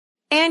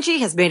Angie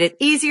has made it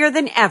easier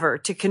than ever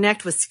to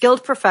connect with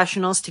skilled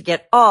professionals to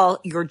get all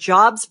your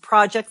jobs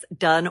projects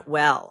done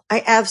well.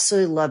 I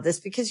absolutely love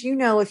this because,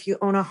 if you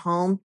own a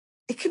home,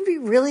 it can be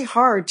really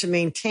hard to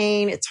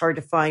maintain. It's hard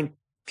to find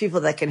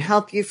people that can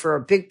help you for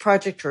a big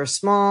project or a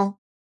small.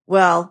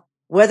 Well,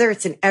 whether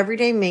it's in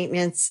everyday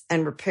maintenance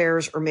and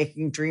repairs or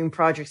making dream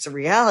projects a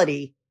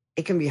reality,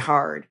 it can be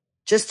hard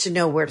just to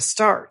know where to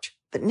start.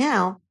 But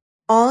now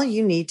all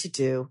you need to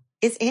do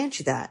is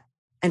Angie that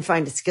and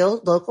find a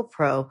skilled local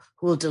pro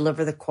who will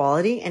deliver the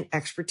quality and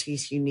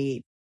expertise you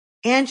need.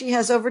 Angie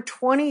has over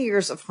 20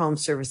 years of home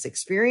service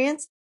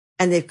experience,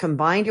 and they've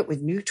combined it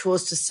with new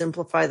tools to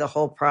simplify the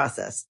whole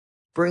process.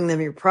 Bring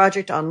them your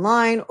project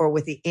online or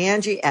with the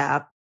Angie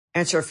app,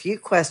 answer a few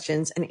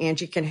questions, and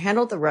Angie can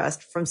handle the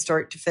rest from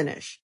start to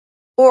finish.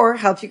 Or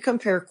help you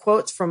compare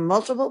quotes from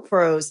multiple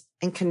pros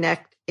and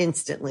connect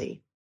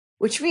instantly,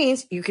 which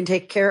means you can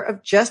take care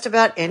of just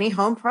about any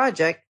home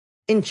project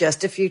in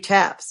just a few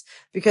taps.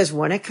 Because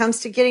when it comes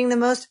to getting the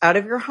most out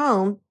of your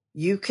home,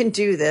 you can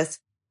do this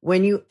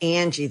when you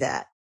Angie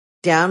that.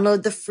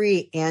 Download the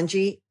free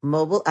Angie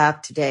mobile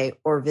app today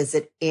or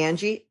visit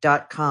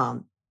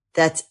Angie.com.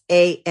 That's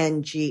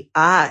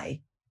ANGI.com.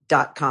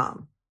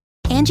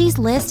 Angie's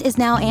List is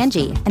now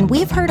Angie, and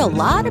we've heard a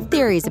lot of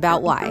theories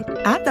about why.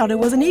 I thought it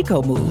was an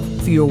eco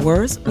move. Fewer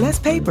words, less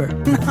paper.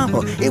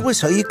 No, it was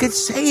so you could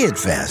say it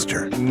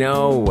faster.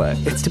 No,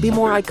 it's to be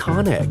more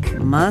iconic.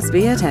 Must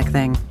be a tech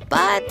thing.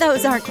 But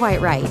those aren't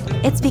quite right.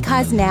 It's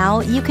because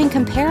now you can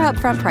compare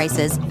upfront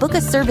prices, book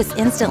a service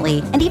instantly,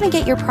 and even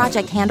get your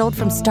project handled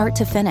from start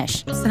to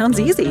finish. Sounds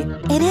easy.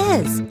 It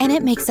is, and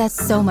it makes us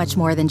so much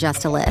more than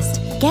just a list.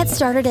 Get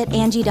started at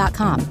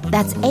Angie.com.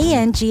 That's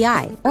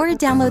ANGI, or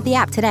download the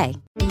app today.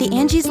 The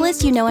Angie's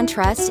List you know and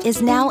trust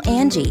is now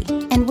Angie,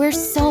 and we're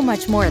so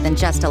much more than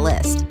just a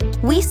list.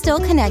 We still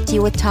connect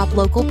you with top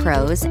local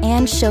pros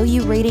and show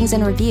you ratings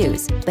and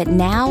reviews, but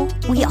now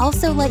we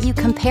also let you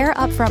compare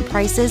upfront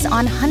prices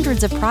on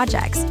hundreds of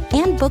projects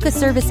and book a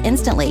service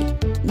instantly.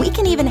 We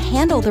can even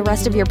handle the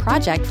rest of your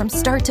project from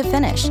start to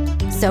finish.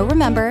 So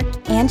remember,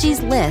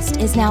 Angie's List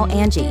is now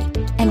Angie,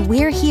 and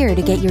we're here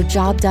to get your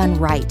job done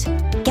right.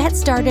 Get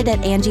started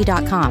at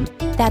Angie.com.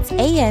 That's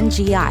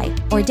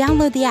ANGI, or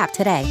download the app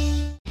today.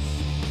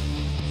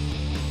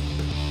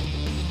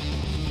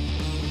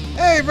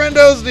 Hey,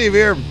 friendo, Steve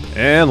here.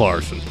 And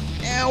Larson.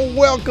 And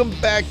welcome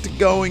back to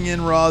Going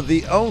In Raw,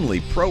 the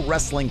only pro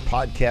wrestling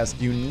podcast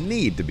you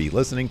need to be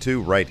listening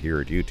to right here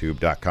at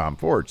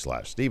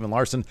youtube.com/Steven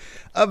Larson.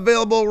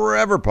 Available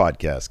wherever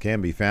podcasts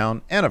can be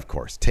found. And, of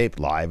course, taped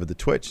live at the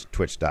Twitch,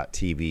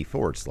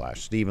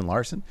 twitch.tv/Steven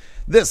Larson.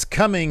 This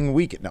coming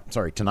weekend. No,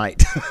 sorry,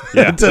 tonight.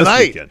 Yeah,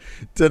 tonight.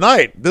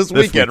 This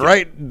weekend.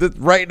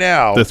 Right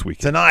now. This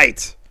weekend.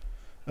 Tonight.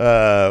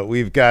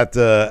 We've got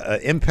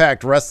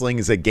Impact Wrestling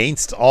is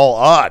Against All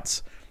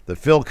Odds, the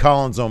Phil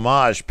Collins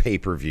homage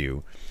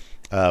pay-per-view,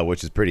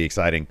 which is pretty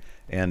exciting.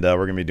 And we're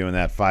going to be doing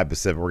that 5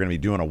 Pacific. We're going to be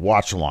doing a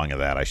watch-along of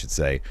that, I should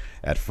say,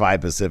 at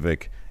 5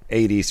 Pacific,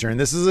 8 Eastern.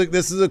 This is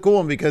a cool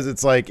one because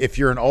it's like if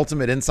you're an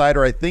Ultimate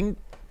Insider, I think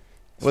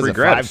it's free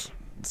gratis.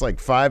 It's like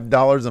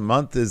 $5 a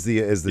month is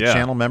the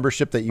channel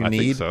membership that you need.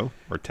 I think so,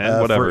 or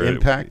 10, whatever. For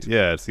Impact.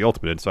 Yeah, it's the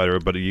Ultimate Insider,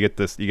 but you get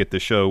this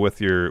show with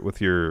your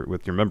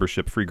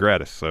membership free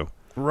gratis. So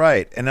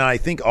right, and I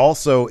think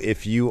also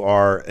if you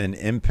are an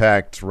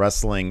Impact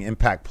Wrestling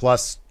Impact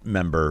Plus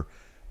member,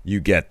 you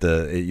don't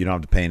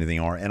have to pay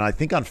anything more. And I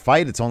think on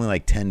Fight it's only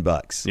like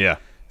 $10. Yeah.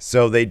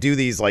 So they do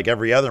these like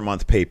every other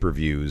month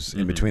pay-per-views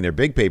in between their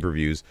big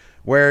pay-per-views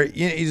where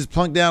you just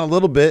plunk down a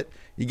little bit.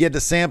 You get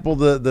to sample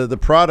the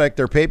product,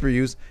 their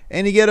pay-per-views,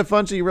 and you get a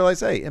bunch, and you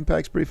realize, hey,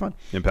 Impact's pretty fun.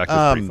 Impact is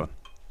pretty fun.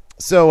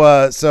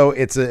 So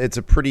it's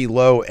a pretty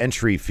low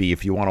entry fee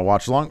if you want to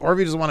watch along, or if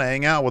you just want to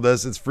hang out with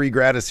us. It's free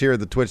gratis here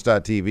at the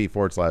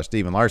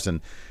twitch.tv/Steven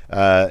Larson.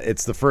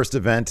 It's the first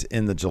event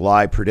in the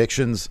July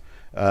predictions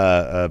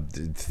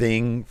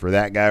thing for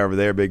that guy over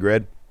there, Big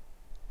Red.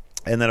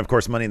 And then, of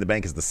course, Money in the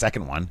Bank is the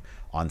second one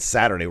on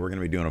Saturday. We're going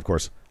to be doing, of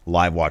course,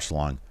 live watch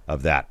along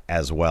of that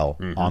as well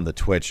on the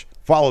Twitch,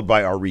 followed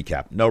by our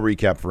recap. No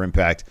recap for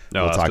Impact.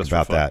 No, we'll talk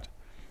about that.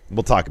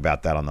 We'll talk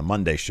about that on the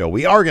Monday show.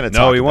 We are going to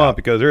talk. No, we won't,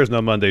 because there is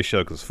no Monday show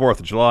because it's 4th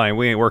of July and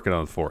we ain't working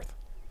on the 4th.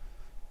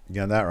 You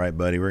got that right,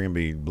 buddy. We're going to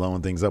be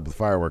blowing things up with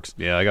fireworks.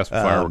 Yeah, I got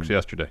some fireworks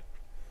yesterday.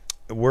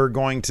 We're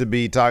going to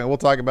be talking. We'll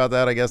talk about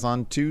that, I guess,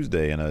 on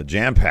Tuesday in a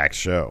jam-packed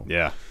show.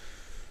 Yeah,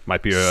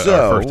 might be our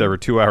first ever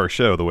 2-hour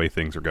show. The way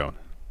things are going.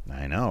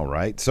 I know,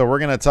 right? So we're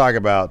going to talk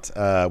about.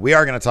 We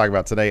are going to talk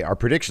about today our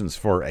predictions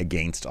for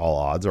Against All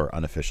Odds, or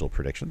unofficial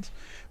predictions.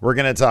 We're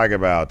going to talk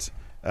about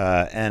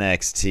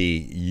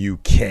NXT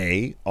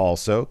UK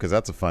also, because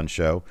that's a fun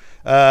show.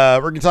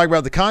 We're going to talk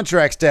about the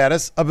contract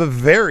status of a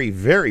very,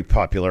 very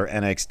popular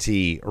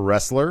NXT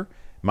wrestler.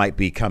 Might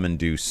be coming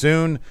due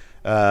soon.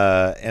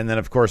 And then,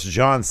 of course,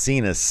 John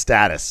Cena's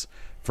status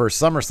for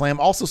SummerSlam.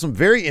 Also, some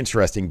very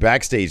interesting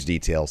backstage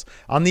details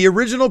on the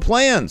original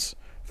plans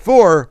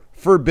for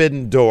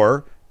Forbidden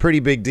Door.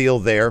 Pretty big deal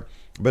there.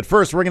 But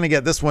first, we're going to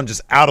get this one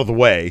just out of the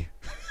way.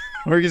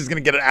 We're just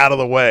going to get it out of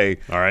the way.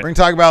 All right. We're going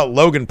to talk about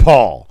Logan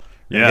Paul.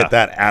 Yeah. Get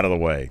that out of the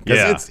way.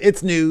 Because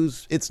it's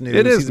news. It's news.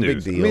 It is He's a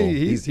news. big deal. I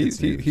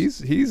mean,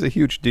 he's a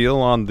huge deal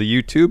on the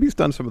YouTube. He's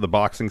done some of the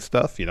boxing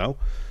stuff, you know.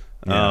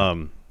 Yeah.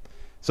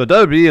 So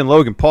WWE and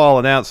Logan Paul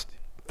announced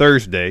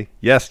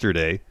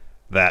yesterday,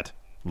 that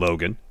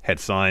Logan had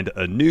signed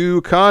a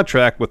new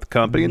contract with the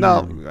company.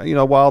 Now, you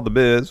know, while The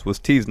Miz was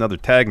teased another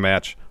tag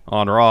match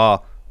on Raw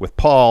with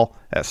Paul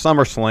at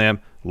SummerSlam,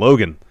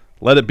 Logan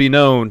let it be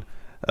known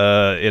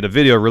in a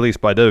video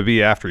released by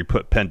WWE after he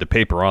put pen to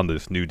paper on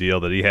this new deal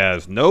that he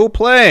has no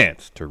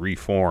plans to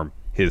reform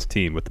his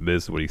team with The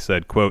Miz. What he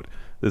said, quote,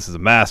 "This is a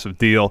massive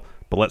deal,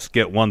 but let's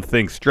get one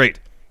thing straight,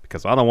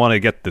 because I don't want to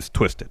get this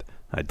twisted.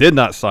 I did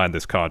not sign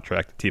this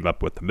contract to team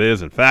up with The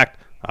Miz. In fact,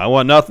 I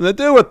want nothing to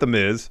do with The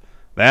Miz.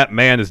 That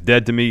man is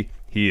dead to me.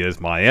 He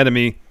is my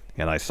enemy,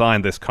 and I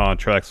signed this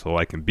contract so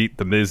I can beat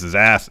The Miz's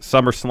ass at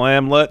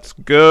SummerSlam. Let's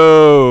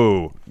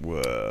go."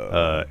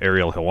 Whoa.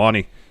 Ariel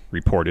Helwani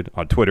reported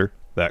on Twitter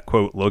that,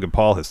 quote, "Logan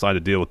Paul has signed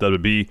a deal with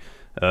WWE.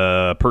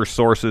 Per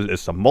sources,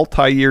 it's a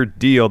multi-year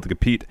deal to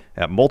compete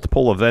at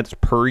multiple events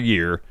per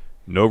year.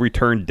 No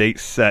return date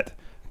set,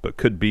 but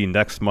could be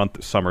next month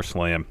at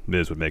SummerSlam.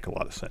 Miz would make a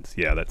lot of sense."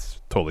 Yeah, that's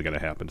totally going to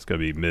happen. It's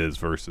going to be Miz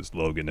versus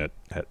Logan at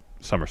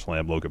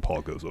SummerSlam. Logan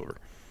Paul goes over.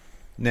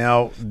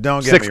 Now,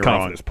 don't get 6 me wrong.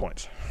 confidence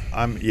points.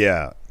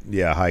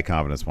 High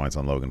confidence points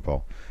on Logan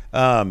Paul.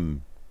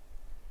 I'm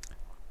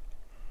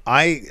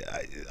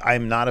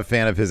not a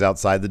fan of his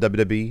outside the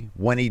WWE.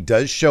 When he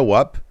does show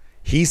up,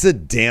 he's a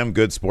damn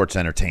good sports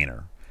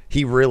entertainer.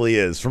 He really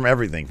is, from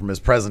everything, from his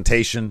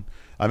presentation.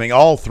 I mean,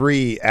 all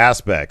three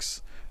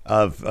aspects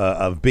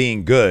of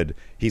being good.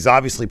 He's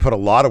obviously put a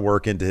lot of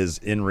work into his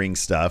in-ring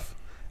stuff.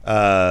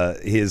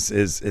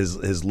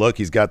 His look.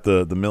 He's got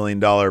the $1 million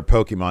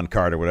Pokemon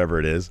card or whatever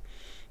it is.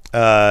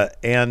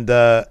 And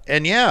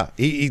yeah,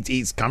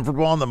 he's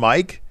comfortable on the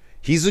mic.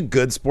 He's a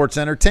good sports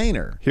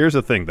entertainer. Here's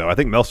the thing, though. I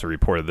think Meltzer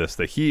reported this,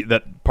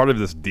 that part of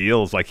this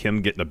deal is like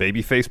him getting a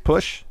babyface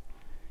push.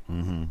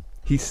 Mm-hmm.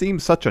 He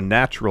seems such a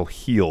natural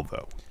heel,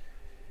 though.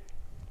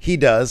 He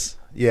does.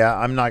 Yeah,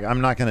 I'm not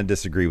going to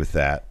disagree with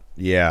that.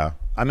 Yeah.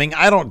 I mean,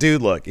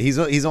 look, he's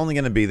only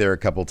going to be there a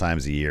couple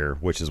times a year,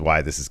 which is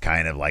why this is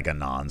kind of like a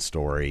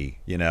non-story.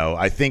 You know,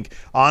 I think,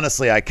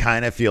 honestly, I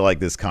kind of feel like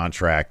this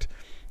contract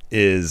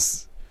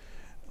is,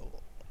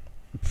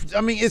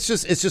 I mean, it's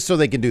just so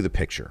they can do the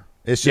picture.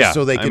 It's just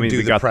so they can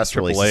do the press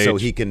release, so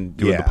he can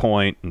do the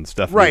point and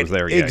stuff. Right? Was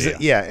there.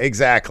 Yeah,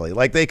 exactly.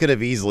 Like they could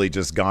have easily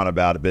just gone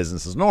about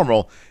business as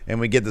normal, and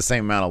we get the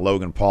same amount of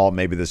Logan Paul.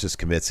 Maybe this just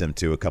commits him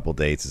to a couple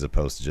dates as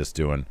opposed to just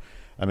doing.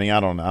 I mean,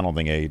 I don't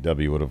think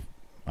AEW would have.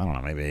 I don't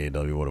know. Maybe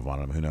AEW would have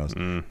wanted him. Who knows?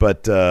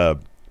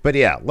 But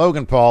yeah,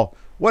 Logan Paul.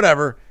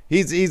 Whatever.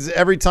 He's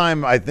every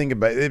time I think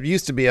about it. It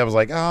used to be I was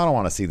like, oh, I don't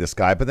want to see this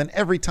guy. But then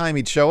every time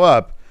he'd show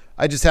up,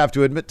 I just have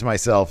to admit to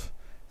myself,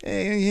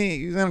 hey,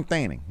 he's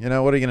entertaining. You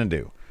know, what are you going to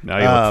do? Now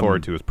you look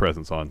forward to his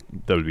presence on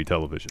WWE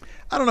television.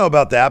 I don't know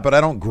about that, but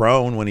I don't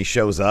groan when he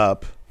shows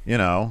up. You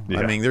know,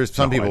 I mean, there's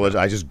some people that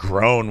I just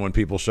groan when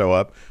people show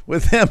up.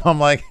 With him, I'm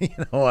like, you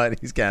know what?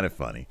 He's kind of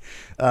funny.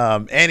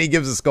 And he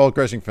gives a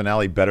skull-crushing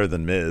finale better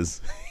than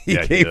Miz. He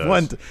gave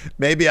one to,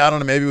 maybe, I don't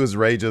know, maybe it was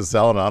Ray just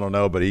selling, I don't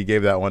know, but he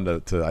gave that one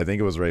to I think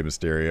it was Rey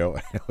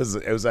Mysterio.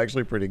 It was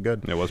actually pretty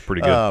good. It was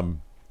pretty good.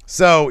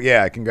 So,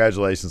 yeah,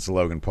 congratulations to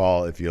Logan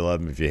Paul. If you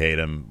love him, if you hate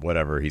him,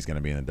 whatever, he's going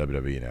to be in the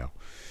WWE now.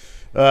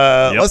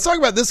 Let's talk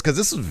about this because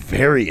this is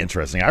very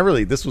interesting.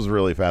 This was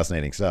really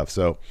fascinating stuff.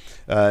 So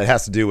it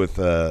has to do with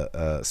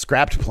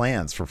scrapped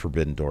plans for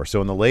Forbidden Door. So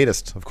in the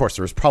latest, of course,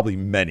 there was probably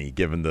many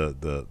given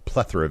the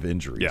plethora of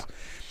injuries. Yeah.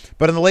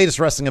 But in the latest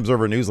Wrestling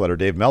Observer newsletter,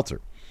 Dave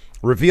Meltzer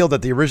revealed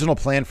that the original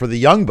plan for the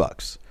Young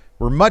Bucks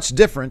were much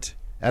different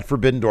at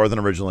Forbidden Door than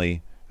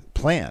originally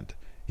planned.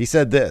 He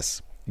said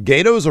this: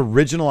 Gato's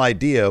original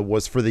idea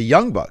was for the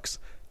Young Bucks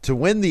to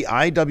win the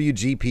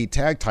IWGP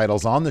tag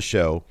titles on the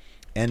show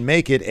and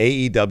make it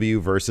AEW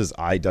versus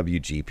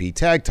IWGP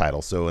tag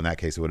title. So in that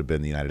case, it would have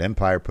been the United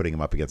Empire putting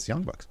him up against the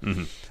Young Bucks.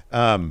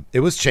 Mm-hmm.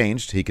 It was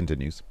changed, he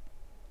continues,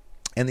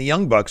 and the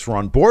Young Bucks were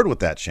on board with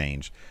that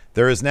change.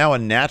 There is now a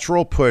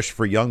natural push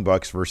for Young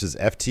Bucks versus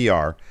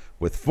FTR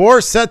with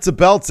 4 sets of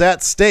belts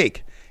at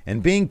stake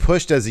and being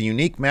pushed as a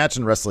unique match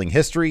in wrestling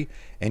history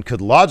and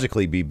could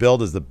logically be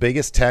billed as the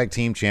biggest tag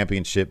team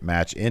championship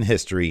match in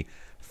history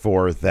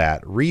for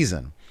that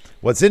reason.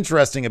 What's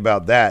interesting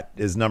about that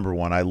is, number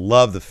one, I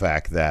love the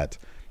fact that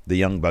the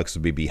Young Bucks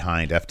would be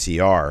behind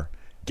FTR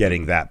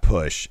getting that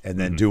push and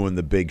then doing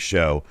the big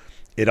show.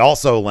 It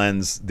also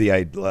lends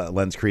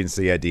credence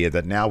to the idea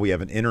that now we have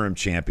an interim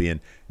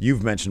champion.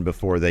 You've mentioned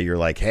before that you're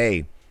like,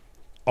 hey,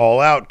 All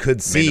Out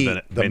could see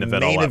the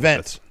main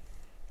event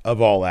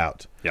of All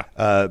Out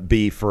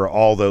be for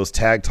all those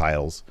tag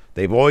titles.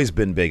 They've always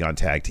been big on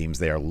tag teams.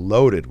 They are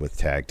loaded with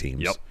tag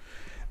teams. Yep.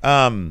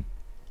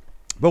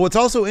 But what's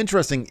also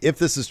interesting, if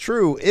this is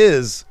true,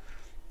 is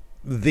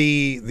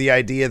the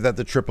idea that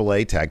the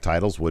AAA tag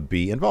titles would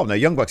be involved. Now,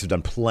 Young Bucks have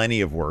done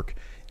plenty of work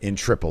in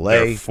AAA.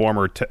 They're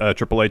former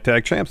AAA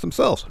tag champs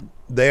themselves.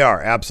 They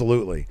are,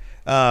 absolutely.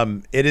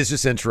 It is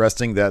just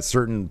interesting that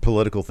certain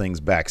political things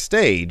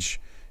backstage,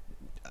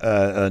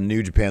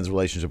 New Japan's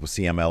relationship with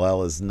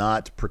CMLL is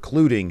not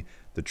precluding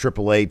the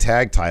AAA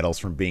tag titles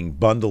from being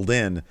bundled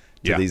in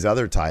to these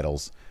other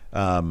titles.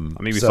 I mean,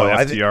 we saw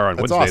FTR on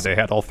Wednesday. Awesome. They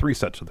had all 3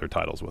 sets of their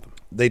titles with them.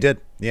 They did.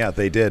 Yeah,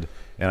 they did.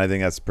 And I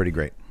think that's pretty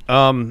great.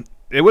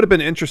 It would have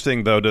been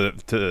interesting, though,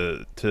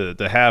 to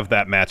have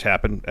that match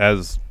happen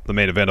as the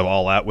main event of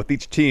All Out with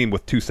each team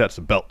with 2 sets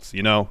of belts.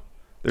 You know,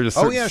 there's a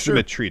certain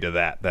symmetry to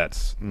that.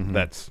 That's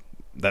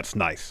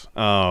nice.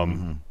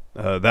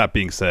 That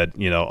being said,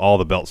 you know, all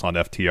the belts on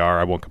FTR,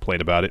 I won't complain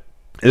about it.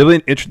 It'll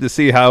be interesting to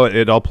see how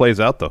it all plays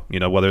out, though. You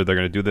know, whether they're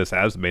going to do this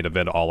as the main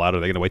event All Out, or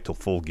are they going to wait till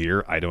Full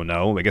Gear? I don't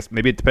know. I guess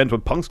maybe it depends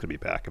when Punk's going to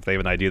be back. If they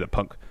have an idea that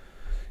Punk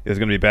is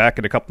going to be back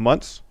in a couple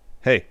months,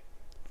 hey,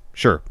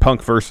 sure,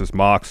 Punk versus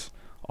Mox,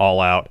 All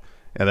Out,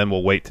 and then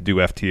we'll wait to do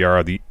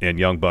FTR and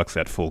Young Bucks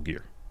at Full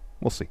Gear.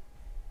 We'll see.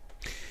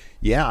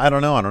 Yeah, I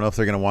don't know. I don't know if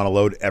they're going to want to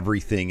load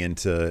everything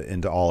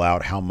into All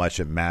Out, how much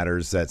it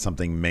matters that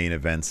something main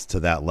events to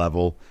that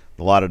level.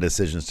 A lot of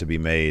decisions to be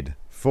made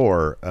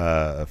for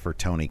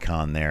Tony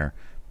Khan there.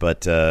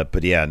 But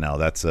yeah, no,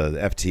 that's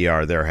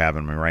FTR they're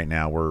having. I mean, right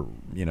now we're,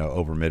 you know,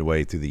 over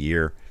midway through the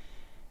year.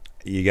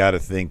 You got to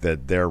think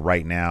that they're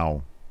right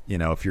now, you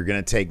know, if you're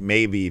going to take,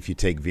 maybe if you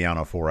take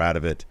Viano 4 out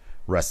of it,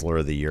 Wrestler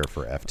of the Year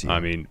for FTR. I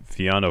mean,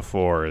 Viano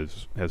 4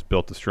 has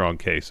built a strong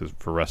case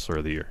for Wrestler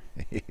of the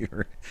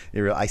Year.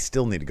 I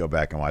still need to go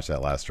back and watch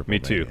that last Triple Me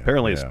too. Mania.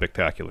 Apparently it's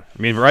spectacular.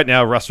 I mean, right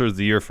now, Wrestler of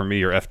the Year for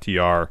me are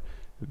FTR,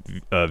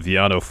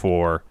 Viano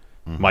 4,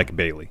 Mike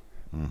Bailey.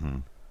 Mm-hmm.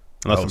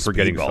 Unless I'm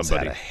forgetting Speedball's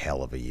somebody. had a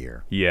hell of a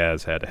year. He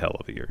has had a hell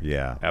of a year.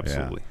 Yeah.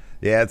 Absolutely.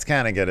 Yeah, it's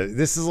kind of good.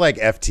 This is like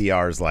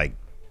FTR's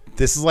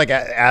this is like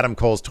Adam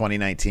Cole's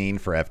 2019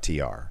 for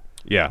FTR.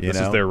 Yeah, this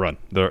is their run.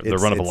 Their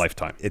run of a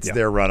lifetime. It's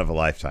their run of a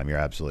lifetime. You're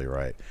absolutely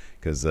right.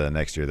 Because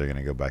next year they're going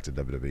to go back to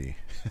WWE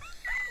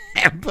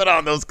and put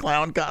on those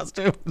clown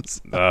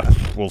costumes.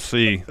 We'll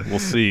see.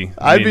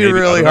 I'd be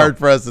really hard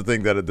pressed to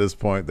think that at this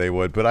point they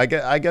would. But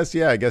I guess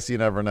you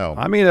never know.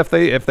 I mean, if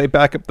they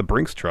back up the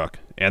Brinks truck,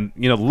 and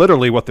you know,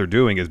 literally what they're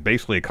doing is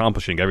basically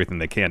accomplishing everything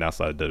they can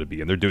outside of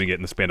WWE, and they're doing it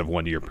in the span of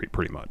 1 year,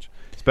 pretty much.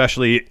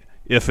 Especially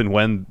if and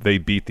when they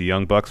beat the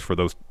Young Bucks for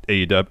those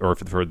AEW or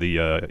for the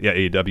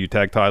AEW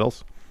tag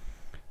titles,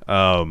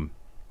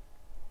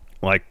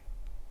 like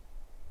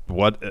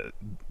what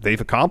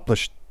they've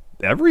accomplished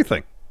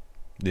everything.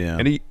 Yeah,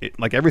 and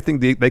everything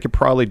they could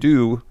probably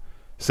do,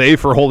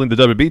 save for holding the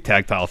WWE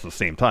tag titles at the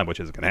same time,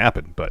 which isn't going to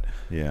happen. But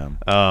yeah,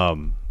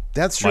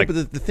 that's true.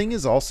 But the thing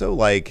is also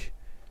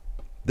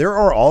there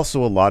are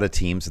also a lot of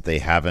teams that they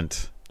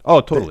haven't.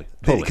 Oh, totally.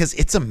 Because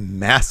it's a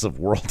massive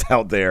world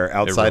out there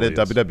outside really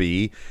of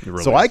WWE.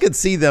 Really so I could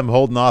see them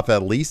holding off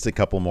at least a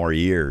couple more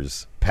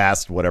years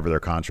past whatever their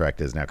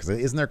contract is now. Because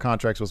isn't their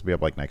contract supposed to be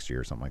up like next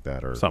year or something like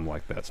that? Or something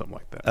like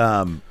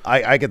that.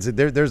 I could say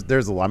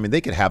there's a lot. I mean,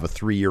 they could have a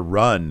 3-year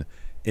run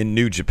in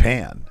New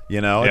Japan.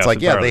 You know, it's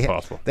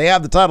they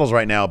have the titles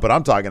right now, but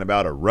I'm talking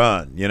about a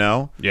run. You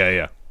know,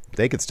 yeah.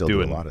 They could still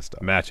do a lot of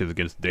stuff. Matches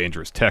against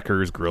Dangerous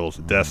Tekkers, Guerrillas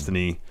of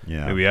Destiny.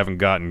 Yeah. And we haven't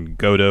gotten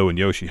Goto and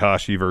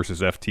Yoshihashi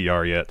versus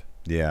FTR yet.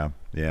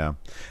 Yeah.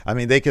 I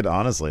mean, they could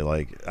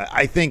honestly,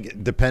 I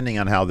think depending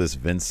on how this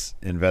Vince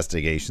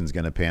investigation is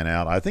going to pan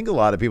out, I think a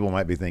lot of people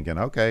might be thinking,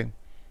 okay,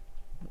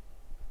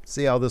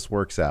 see how this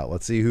works out.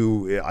 Let's see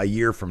who, a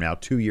year from now,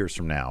 2 years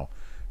from now,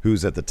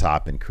 who's at the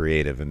top in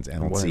creative, and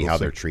let's see how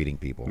they're treating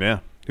people.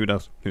 Yeah, who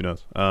knows?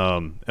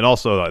 And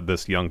also,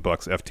 this Young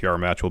Bucks FTR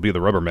match will be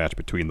the rubber match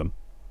between them.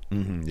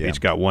 Mm-hmm, yeah. Each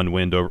got one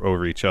win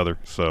over each other.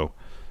 So,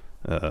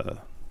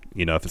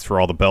 you know, if it's for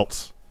all the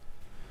belts,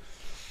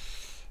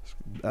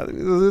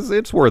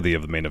 it's worthy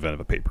of the main event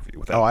of a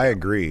pay-per-view. I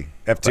agree.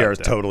 FTR is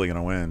totally going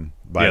to win,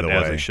 by the way.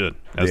 As they should.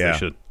 They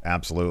should.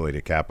 Absolutely,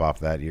 to cap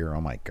off that year.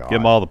 Oh, my God. Give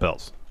them all the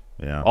belts.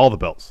 Yeah. All the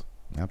belts.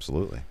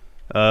 Absolutely.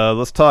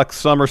 Let's talk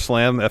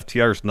SummerSlam.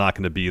 FTR is not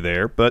going to be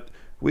there, but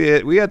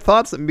we had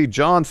thoughts that maybe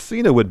John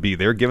Cena would be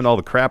there, given all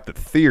the crap that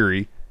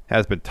Theory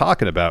has been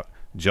talking about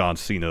John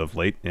Cena of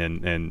late,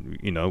 and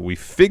you know, we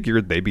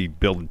figured they'd be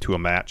building to a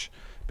match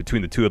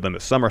between the two of them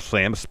at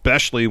SummerSlam,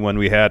 especially when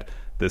we had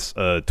this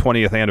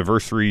 20th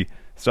anniversary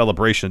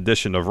celebration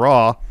edition of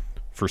Raw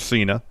for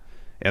Cena,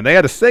 and they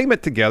had a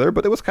segment together,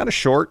 but it was kind of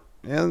short,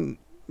 and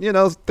you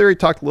know, Theory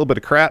talked a little bit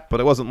of crap, but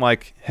it wasn't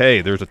like,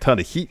 hey, there's a ton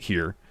of heat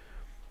here.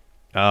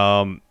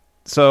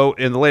 So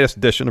in the latest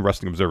edition of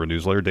Wrestling Observer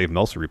Newsletter, Dave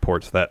Meltzer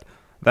reports that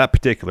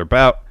particular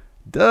bout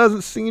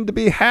doesn't seem to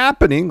be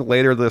happening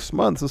later this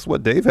month. This is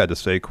what Dave had to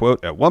say,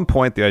 quote, "At one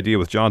point, the idea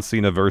was John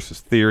Cena versus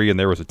Theory, and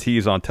there was a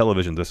tease on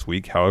television this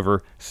week.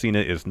 However, Cena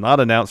is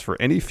not announced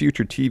for any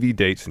future TV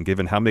dates, and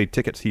given how many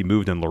tickets he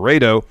moved in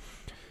Laredo,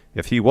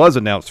 if he was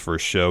announced for a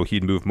show,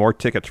 he'd move more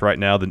tickets right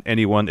now than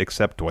anyone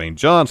except Dwayne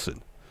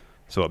Johnson.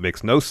 So it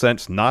makes no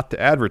sense not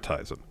to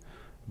advertise him.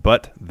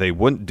 But they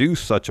wouldn't do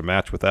such a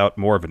match without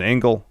more of an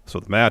angle, so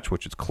the match,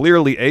 which is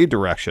clearly a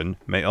direction,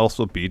 may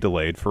also be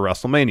delayed for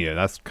WrestleMania." And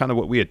that's kind of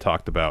what we had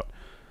talked about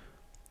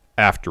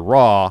after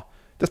Raw,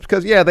 just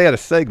because, yeah, they had a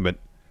segment,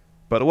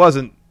 but it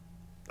wasn't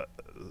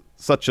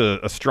such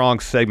a strong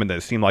segment that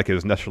it seemed like it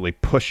was necessarily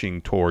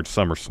pushing towards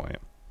SummerSlam.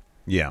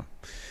 Yeah.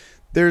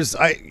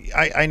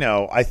 I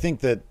know. I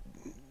think that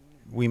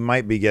we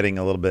might be getting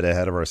a little bit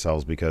ahead of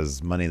ourselves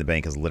because Money in the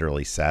Bank is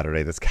literally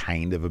Saturday. That's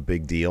kind of a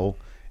big deal.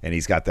 And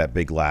he's got that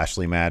big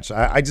Lashley match.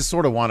 I just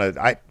sort of want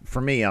to,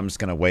 for me, I'm just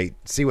going to wait,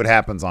 see what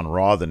happens on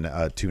Raw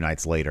then 2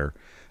 nights later.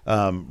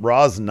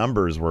 Raw's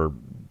numbers were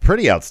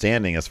pretty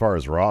outstanding as far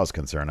as Raw is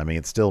concerned. I mean,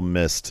 it still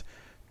missed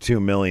 2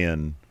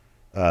 million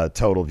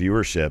total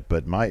viewership,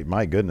 but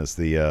my goodness,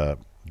 the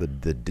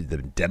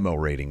demo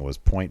rating was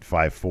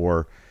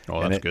 0.54.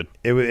 Oh, that's good.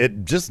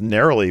 It just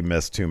narrowly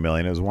missed 2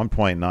 million. It was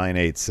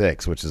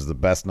 1.986, which is the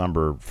best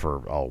number for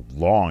a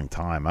long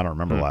time. I don't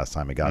remember the last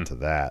time it got to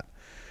that.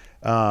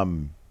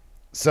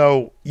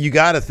 So you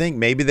got to think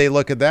maybe they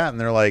look at that and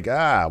they're like,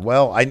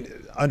 well,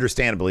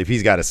 understandably, if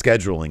he's got a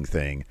scheduling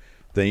thing,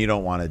 then you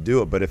don't want to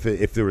do it. But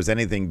if there was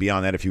anything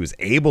beyond that, if he was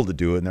able to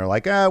do it and they're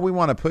like, we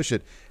want to push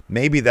it,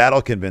 maybe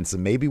that'll convince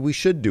them. Maybe we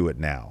should do it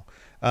now.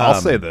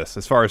 I'll say this.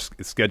 As far as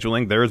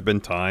scheduling, there's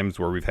been times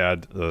where we've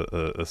had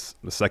a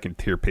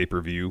second-tier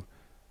pay-per-view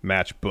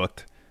match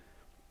booked,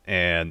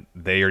 and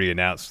they already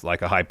announced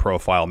like a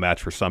high-profile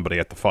match for somebody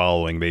at the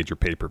following major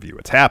pay-per-view.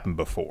 It's happened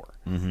before,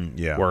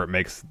 where it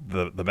makes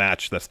the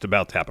match that's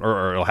about to happen,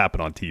 or it'll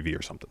happen on TV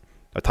or something,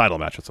 a title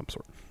match of some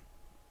sort.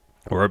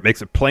 Or it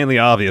makes it plainly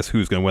obvious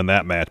who's going to win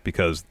that match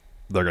because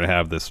they're going to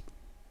have this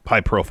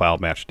high-profile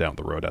match down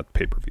the road at the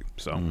pay-per-view.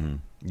 So,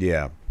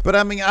 yeah. But,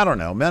 I mean, I don't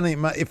know.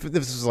 If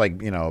this is like,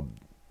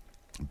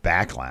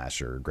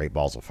 Backlash or Great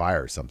Balls of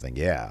Fire or something,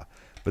 yeah.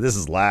 But this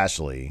is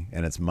Lashley,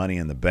 and it's Money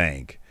in the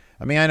Bank.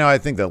 I mean, I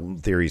think the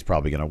Theory's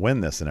probably going to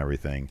win this and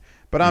everything.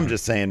 But I'm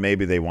just saying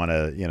maybe they want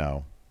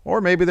to, or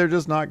maybe they're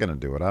just not going to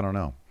do it. I don't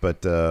know.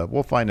 But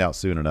we'll find out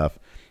soon enough.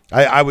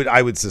 I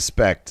would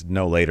suspect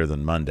no later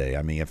than Monday.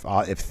 I mean,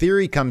 if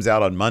Theory comes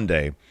out on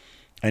Monday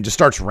and just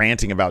starts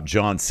ranting about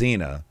John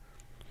Cena,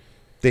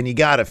 then you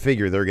got to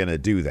figure they're going to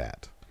do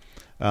that.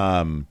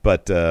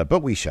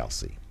 But we shall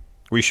see.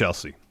 We shall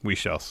see.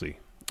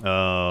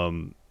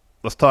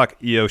 Let's talk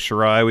Io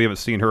Shirai. We haven't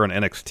seen her on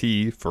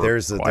NXT for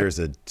there's a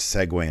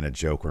segue and a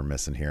joke we're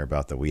missing here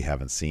about that we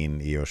haven't seen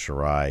Io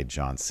Shirai,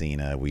 John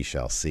Cena. We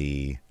shall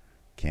see.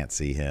 Can't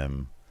see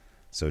him.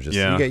 So just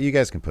you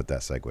guys can put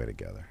that segue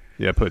together.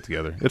 Yeah, put it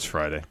together. It's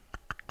Friday.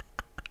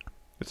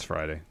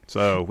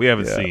 So we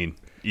haven't seen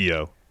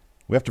Io.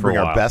 We have to bring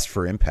our best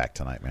for Impact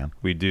tonight, man.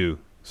 We do.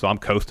 So I'm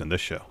coasting this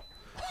show.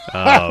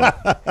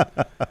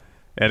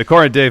 And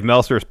according to Dave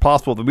Meltzer, it's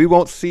possible that we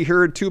won't see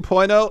her in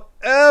 2.0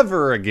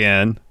 ever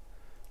again.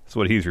 That's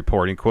what he's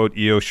reporting. Quote,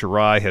 Io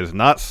Shirai has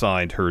not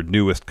signed her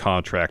newest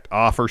contract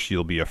offer.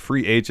 She'll be a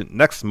free agent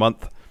next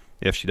month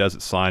if she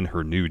doesn't sign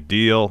her new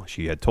deal.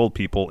 She had told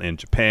people in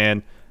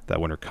Japan that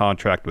when her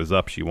contract was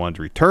up, she wanted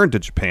to return to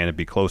Japan and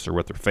be closer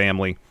with her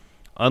family,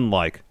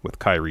 unlike with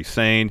Kairi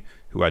Sane,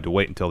 who had to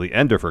wait until the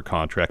end of her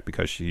contract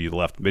because she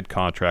left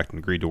mid-contract and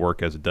agreed to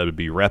work as a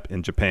WWE rep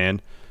in Japan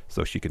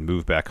so she can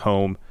move back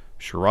home.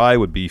 Shirai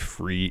would be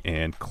free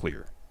and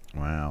clear.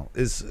 Wow.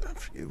 Was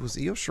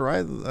Io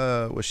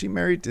Shirai, was she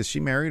married? Is she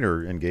married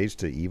or engaged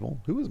to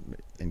Evil? Who was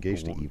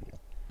engaged to Evil?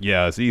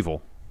 Yeah, it's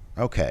Evil.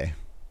 Okay.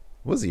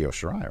 It was Io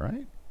Shirai,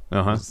 right?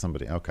 Uh-huh.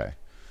 Somebody. Okay.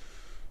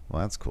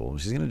 Well, that's cool.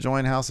 She's going to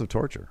join House of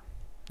Torture.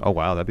 Oh,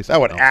 wow. That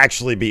would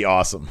actually be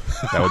awesome.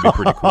 That would be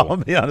pretty cool. I'll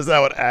be honest. That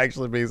would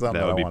actually be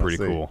something that would be pretty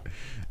see. Cool.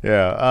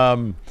 Yeah.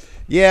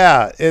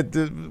 Yeah.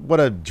 What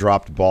a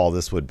dropped ball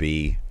this would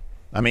be.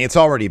 I mean, it's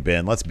already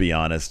been, let's be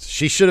honest.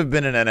 She should have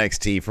been in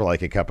NXT for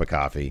like a cup of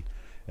coffee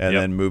and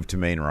then moved to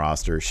main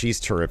roster. She's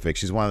terrific.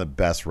 She's one of the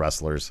best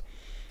wrestlers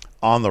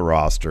on the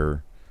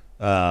roster.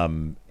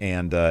 And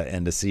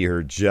to see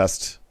her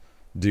just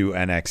do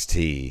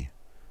NXT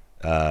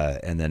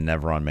and then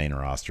never on main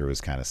roster was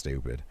kind of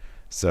stupid.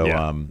 So,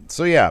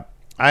 yeah,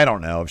 I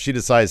don't know. If she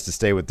decides to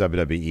stay with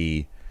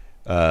WWE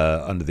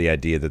under the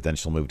idea that then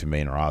she'll move to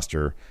main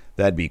roster,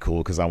 that'd be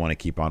cool because I want to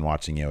keep on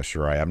watching Io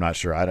Shirai. I'm not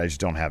sure. I just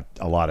don't have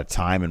a lot of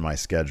time in my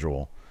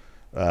schedule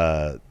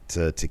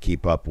to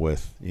keep up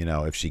with,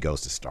 if she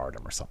goes to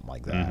Stardom or something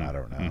like that. Mm-hmm. I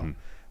don't know.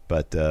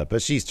 Mm-hmm.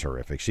 But she's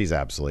terrific. She's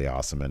absolutely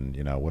awesome. And,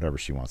 whatever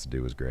she wants to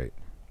do is great.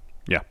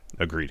 Yeah,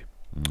 agreed.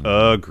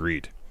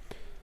 Agreed.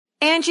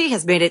 Angie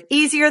has made it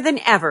easier than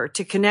ever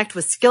to connect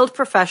with skilled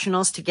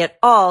professionals to get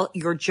all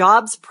your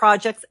jobs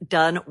projects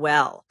done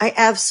well. I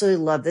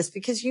absolutely love this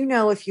because,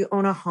 if you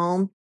own a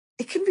home,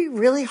 it can be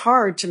really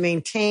hard to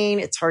maintain.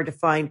 It's hard to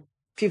find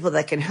people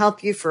that can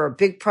help you for a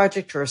big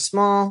project or a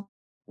small.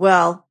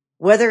 Well,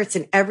 whether it's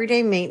in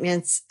everyday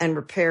maintenance and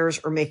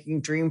repairs or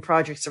making dream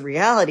projects a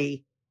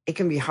reality, it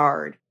can be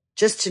hard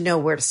just to know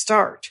where to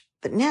start.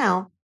 But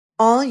now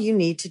all you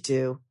need to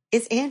do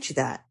is Angie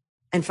that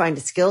and find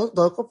a skilled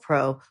local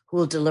pro who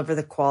will deliver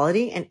the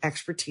quality and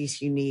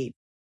expertise you need.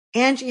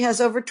 Angie has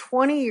over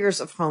 20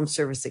 years of home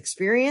service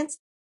experience,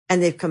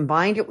 and they've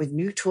combined it with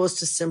new tools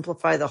to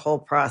simplify the whole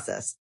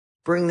process.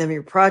 Bring them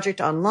your project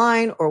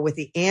online or with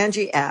the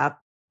Angie app,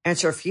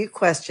 answer a few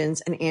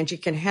questions, and Angie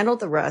can handle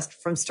the rest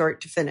from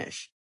start to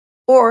finish.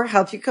 Or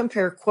help you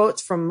compare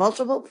quotes from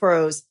multiple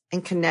pros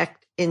and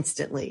connect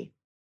instantly,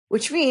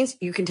 which means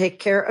you can take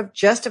care of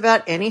just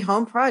about any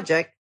home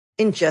project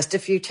in just a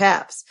few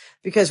taps.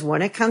 Because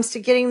when it comes to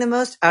getting the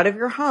most out of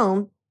your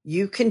home,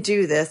 you can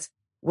do this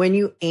when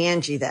you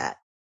Angie that.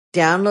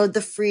 Download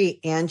the free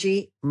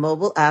Angie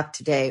mobile app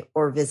today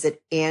or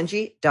visit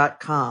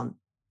Angie.com.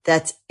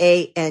 That's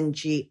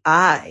ANGI.com.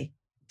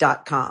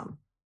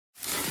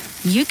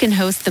 You can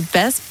host the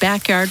best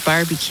backyard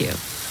barbecue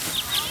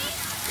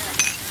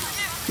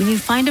when you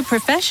find a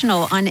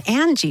professional on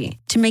Angie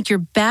to make your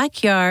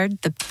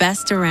backyard the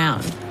best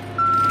around.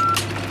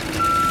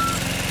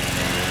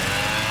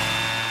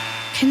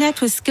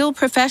 Connect with skilled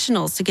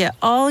professionals to get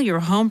all your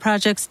home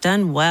projects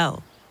done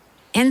well.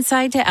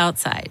 Inside to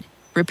outside,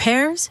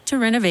 repairs to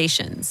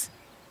renovations.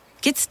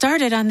 Get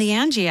started on the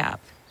Angie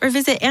app or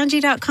visit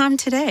Angie.com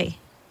today.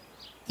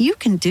 You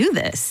can do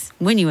this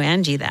when you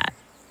Angie that.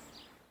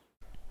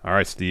 All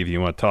right, Steve,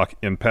 you want to talk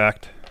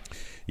Impact?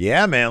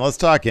 Yeah, man, let's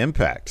talk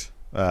Impact.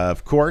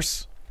 Of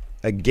course,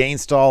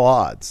 against all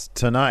odds,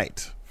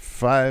 tonight,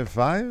 5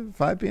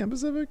 p.m.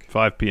 Pacific?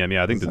 5 p.m.,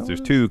 yeah. I think there's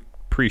two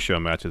pre-show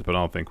matches, but I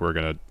don't think we're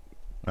going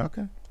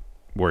to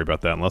worry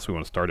about that unless we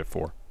want to start at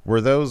 4.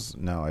 Were those?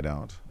 No, I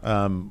don't.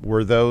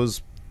 Were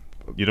those?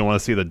 You don't want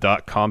to see the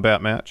dot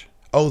combat match?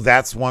 Oh,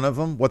 that's one of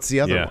them? What's the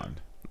other one?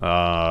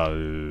 I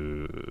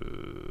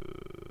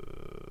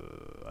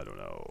don't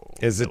know.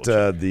 Is it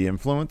the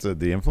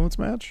influence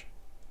match?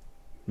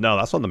 No,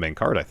 that's on the main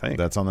card, I think.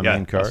 That's on the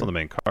main card? That's on the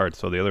main card.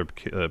 So the other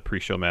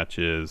pre-show match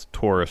is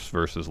Taurus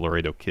versus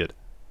Laredo Kid.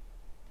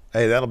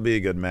 Hey, that'll be a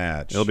good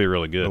match. It'll be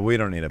really good. But we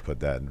don't need to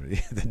put that in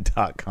the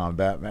dot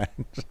combat match.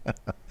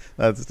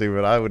 That's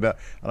stupid. I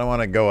don't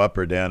want to go up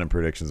or down in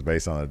predictions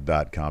based on a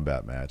dot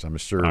combat match. I'm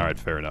sure. All right,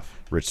 fair enough.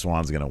 Rich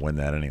Swann's going to win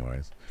that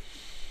anyways.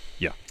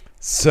 Yeah.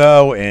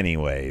 So,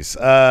 anyways,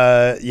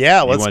 let's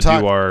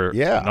talk. Do our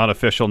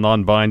non-official,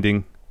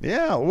 non-binding.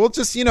 Yeah, well,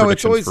 just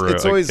it's always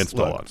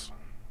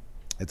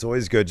it's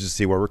always good just to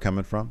see where we're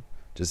coming from.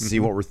 Just to see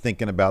what we're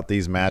thinking about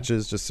these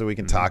matches, just so we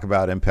can talk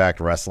about Impact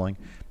Wrestling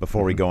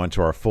before we go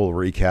into our full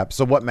recap.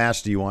 So what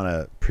match do you want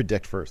to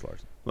predict first,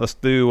 Larson? Let's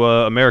do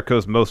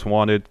America's Most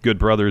Wanted, Good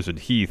Brothers and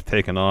Heath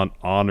taking on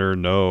Honor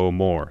No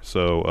More.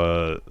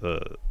 So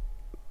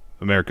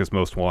America's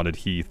Most Wanted,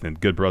 Heath, and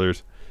Good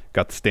Brothers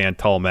got the stand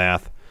tall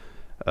math.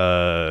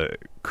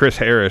 Chris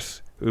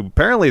Harris, who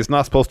apparently is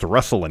not supposed to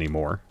wrestle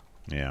anymore,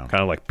 kind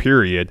of like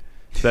period,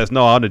 says,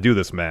 no, I want to do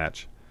this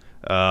match.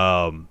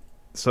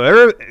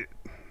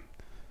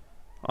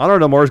 Honor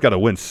No More's got to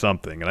win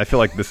something, and I feel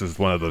like this is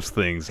one of those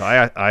things.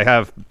 I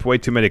have way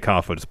too many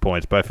confidence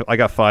points, but I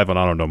got 5 on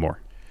Honor No More.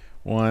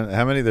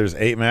 How many? There's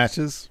 8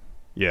 matches?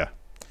 Yeah.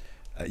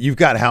 You've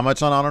got how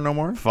much on Honor No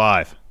More?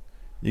 5.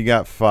 You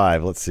got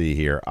 5. Let's see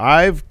here.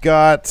 I've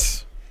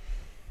got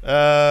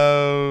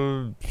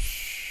I'd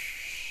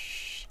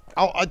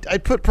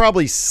put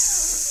probably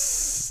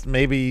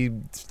maybe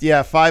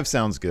 5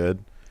 sounds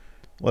good.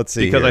 Let's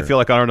see. Because here. I feel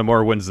like Honor No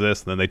More wins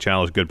this, and then they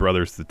challenge Good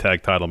Brothers to the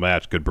tag title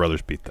match. Good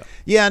Brothers beat them.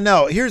 Yeah,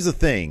 no, here's the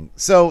thing.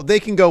 So they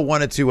can go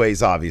one of two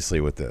ways,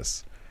 obviously, with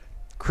this.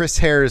 Chris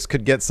Harris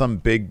could get some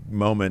big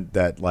moment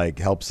that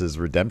helps his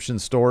redemption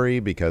story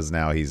because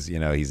now he's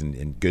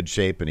in good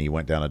shape and he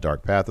went down a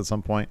dark path at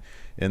some point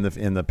in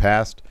the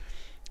past.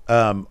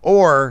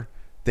 Or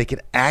they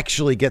could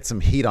actually get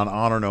some heat on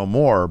Honor No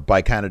More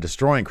by kind of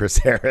destroying Chris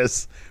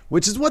Harris,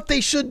 which is what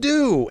they should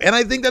do. And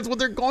I think that's what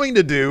they're going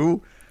to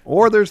do.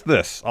 Or there's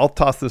this. I'll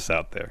toss this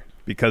out there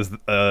because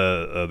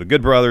the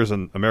Good Brothers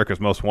and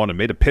America's Most Wanted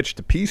made a pitch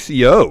to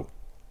PCO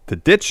to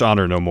ditch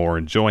Honor No More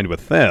and join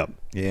with them.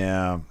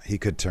 Yeah, he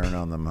could turn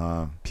on them,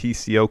 huh?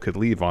 PCO could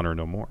leave Honor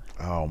No More.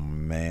 Oh,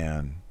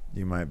 man.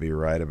 You might be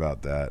right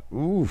about that.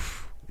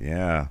 Oof.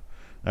 Yeah.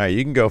 All right,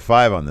 you can go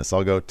 5 on this.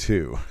 I'll go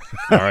 2.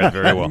 All right,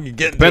 very well.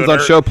 Depends on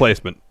show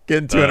placement. Get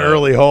into an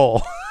early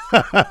hole.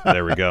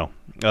 There we go.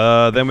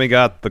 Then we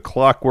got the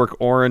Clockwork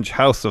Orange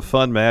House of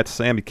Fun match,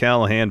 Sami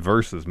Callihan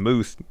versus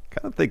Moose.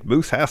 Kind of think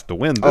Moose has to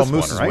win this one,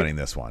 Moose is right? winning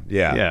this one.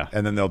 Yeah.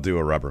 And then they'll do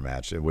a rubber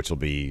match, which will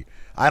be,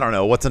 I don't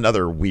know, what's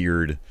another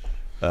weird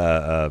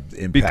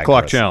Impact Beat the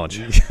Clock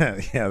challenge.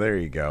 Yeah, there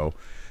you go.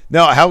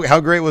 No,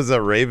 how great was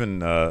that Raven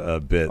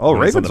bit? Oh,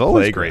 Raven's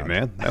always great,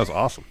 man. That was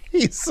awesome.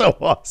 He's so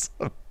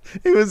awesome.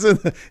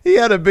 He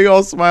had a big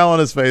old smile on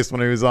his face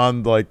when he was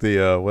on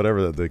the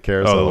whatever the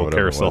carousel. Oh, the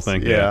carousel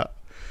thing. Yeah.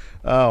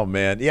 Oh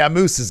man, yeah.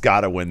 Moose has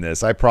got to win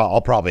this. I'll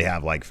probably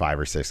have 5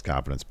 or 6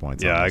 confidence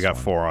points. Yeah, I got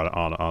 4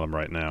 on him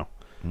right now.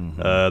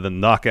 The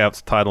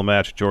Knockouts title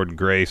match: Jordan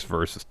Grace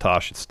versus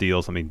Tasha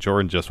Steelz. I mean,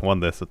 Jordan just won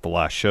this at the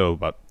last show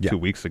about 2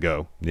 weeks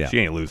ago. Yeah. She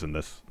ain't losing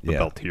the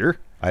belt here.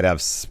 I'd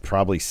have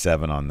probably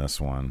 7 on this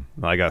one.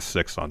 I got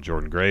 6 on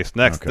Jordan Grace.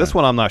 Next, this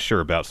one I'm not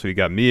sure about. So you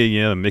got Mia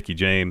Yim and Mickie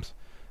James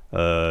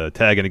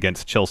tagging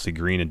against Chelsea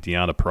Green and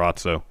Deonna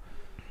Purrazzo.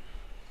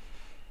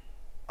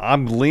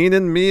 I'm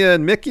leaning Mia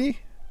and Mickie.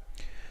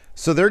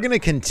 So they're going to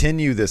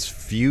continue this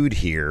feud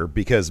here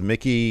because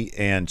Mickie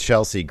and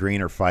Chelsea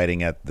Green are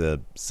fighting at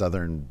the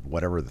Southern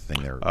whatever the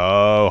thing they're.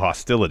 Oh,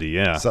 Hostility,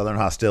 yeah. Southern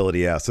Hostility,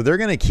 yeah. So they're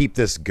going to keep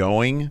this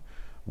going.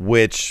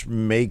 which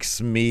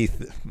makes me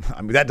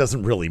I mean, that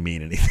doesn't really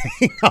mean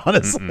anything,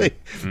 honestly.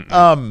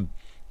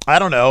 I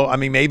don't know. I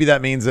mean, maybe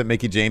that means that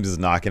Mickie James is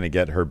not going to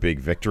get her big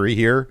victory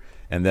here,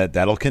 and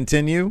that'll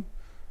continue.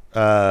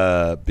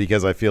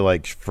 Because I feel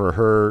like for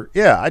her,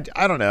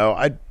 I don't know.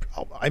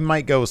 I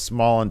might go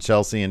small on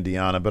Chelsea and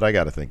Deonna, but I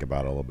got to think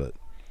about it a little bit.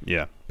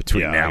 Yeah,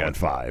 between now and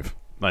 5.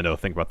 I know.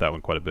 Think about that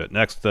one quite a bit.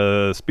 Next,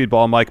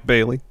 Speedball Mike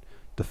Bailey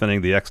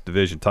defending the X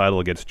Division title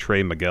against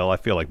Trey Miguel. I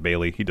feel like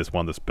Bailey, he just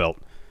won this belt.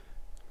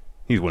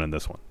 He's winning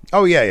this one.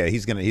 Oh yeah.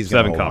 He's gonna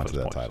hold on to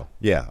that points. title.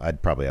 Yeah,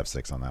 I'd probably have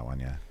 6 on that one.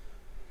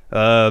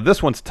 Yeah.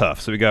 This one's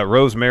tough. So we got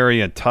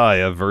Rosemary and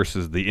Taya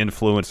versus the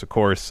Influence. Of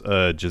course,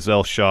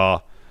 Giselle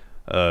Shaw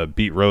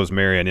beat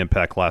Rosemary on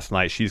Impact last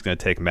night. She's going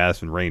to take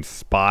Madison Rayne's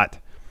spot.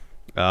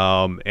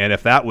 And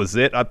if that was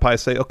it, I'd probably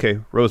say, okay,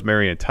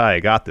 Rosemary and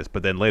Taya got this.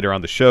 But then later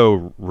on the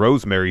show,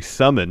 Rosemary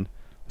summoned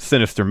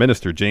Sinister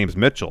Minister James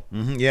Mitchell.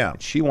 Yeah.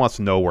 And she wants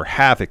to know where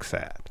Havoc's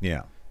at.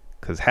 Yeah.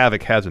 Because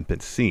Havoc hasn't been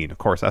seen. Of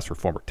course, that's her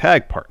former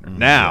tag partner.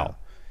 Now,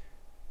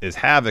 is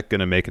Havoc going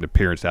to make an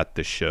appearance at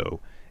this show?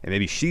 And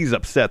maybe she's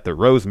upset that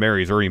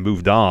Rosemary's already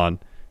moved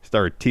on,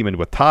 started teaming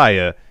with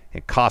Taya,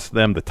 and cost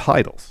them the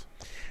titles.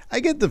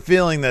 I get the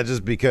feeling that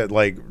just because,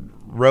 like,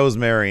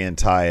 Rosemary and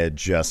Taya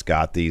just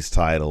got these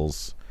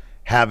titles,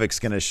 Havoc's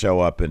going to show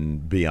up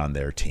and be on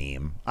their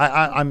team.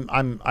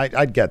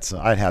 I'd get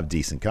some. I'd have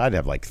decent. I'd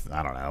have like,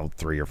 I don't know,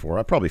 3 or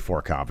 4. Probably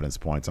 4 confidence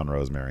points on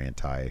Rosemary and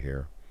Taya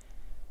here.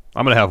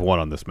 I'm going to have 1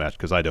 on this match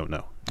because I don't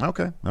know.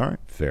 Okay, all right,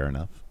 fair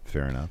enough.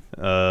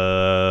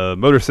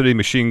 Motor City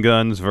Machine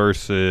Guns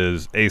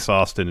versus Ace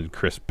Austin and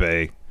Chris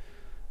Bay.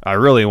 I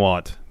really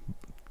want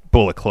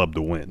Bullet Club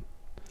to win.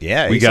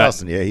 Yeah, Ace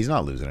Austin. Yeah, he's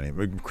not losing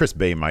any. Chris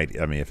Bay might.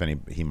 I mean, if any,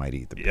 he might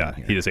eat the pin. Yeah,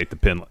 here. He just ate the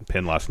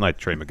pin last night.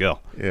 Trey Miguel.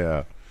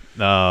 Yeah.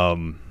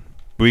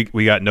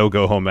 We got no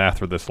go home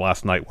after this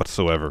last night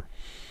whatsoever.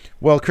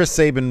 Well, Chris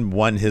Sabin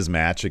won his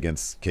match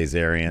against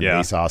Kazarian. Yeah,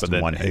 Ace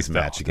Austin won his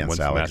match against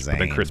Alex Zane.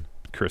 But then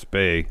Chris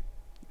Bay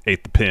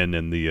ate the pin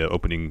in the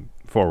opening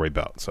 4-way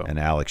bout. So and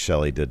Alex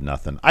Shelley did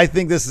nothing. I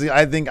think they're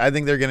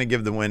going to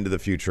give the win to the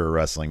future of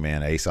wrestling,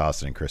 man. Ace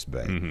Austin and Chris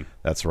Bay.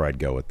 That's where I'd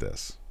go with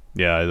this.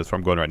 Yeah, that's where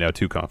I'm going right now.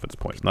 2 confidence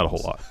points, not a whole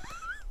lot.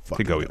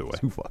 Could go either way.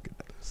 Who fucking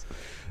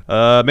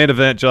knows? Main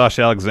event: Josh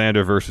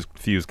Alexander versus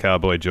Confused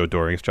Cowboy Joe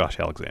Doring. It's Josh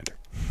Alexander.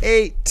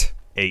 8.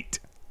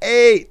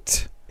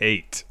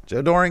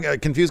 Joe Doring,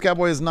 Confused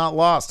Cowboy is not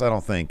lost, I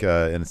don't think,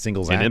 in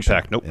singles action.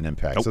 Impact, nope. In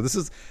Impact. Nope.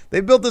 So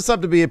they've built this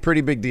up to be a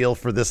pretty big deal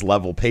for this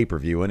level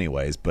pay-per-view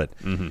anyways. But,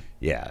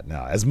 yeah,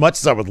 no, as much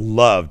as I would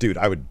love, dude,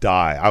 I would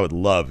die. I would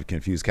love if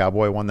Confused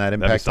Cowboy won that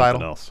Impact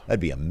title. Else. That'd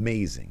be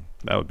amazing.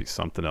 That would be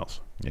something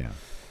else. Yeah.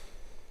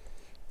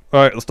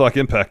 All right, let's talk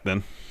Impact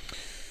then.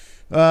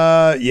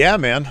 Yeah,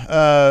 man.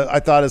 I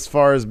thought as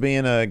far as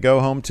being a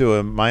go-home to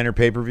a minor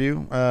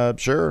pay-per-view,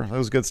 sure, that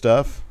was good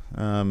stuff. I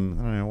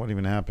don't know what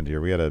even happened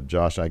here. We had a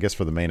Josh, I guess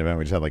for the main event,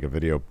 we just had like a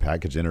video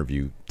package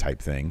interview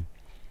type thing.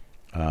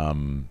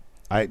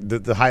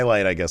 The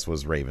highlight, I guess,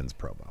 was Raven's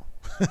promo.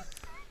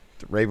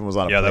 Raven was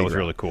on a playground. That was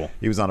really cool.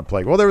 He was on a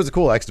playground. Well, there was a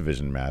cool X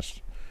Division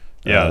match.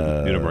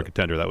 Yeah, number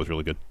contender. That was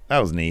really good. That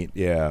was neat.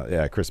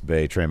 Yeah. Chris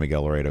Bay, Trey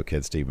Miguel, Laredo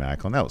Kid, Steve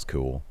Macklin. That was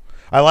cool.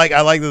 I like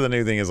that the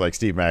new thing is like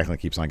Steve Macklin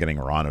keeps on getting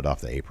Ronald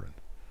off the apron.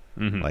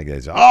 Like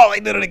they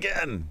did it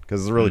again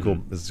because it's a really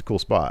cool. It's a cool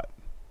spot.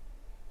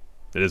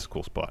 It is a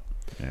cool spot.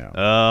 Yeah.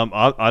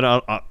 I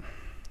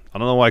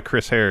don't know why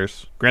Chris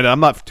Harris. Granted, I'm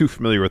not too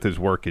familiar with his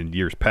work in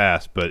years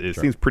past, but it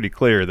seems pretty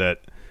clear that,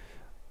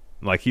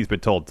 like, he's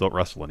been told, don't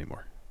wrestle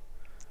anymore.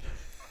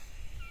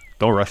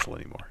 Don't wrestle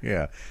anymore.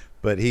 Yeah,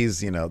 but he's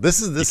this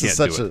is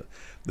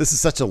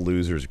such a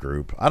losers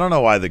group. I don't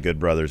know why the Good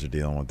Brothers are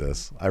dealing with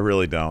this. I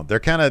really don't. They're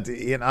kind of.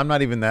 I'm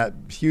not even that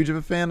huge of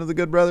a fan of the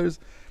Good Brothers.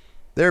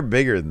 They're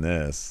bigger than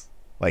this.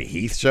 Like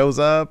Heath shows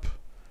up.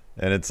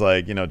 And it's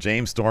like,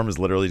 James Storm is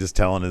literally just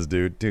telling his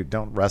dude,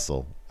 don't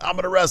wrestle. I'm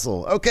going to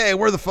wrestle. Okay,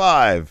 we're the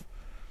 5.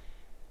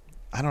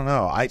 I don't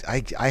know.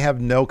 I have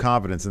no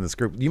confidence in this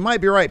group. You might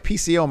be right.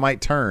 PCO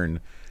might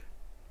turn.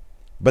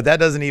 But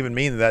that doesn't even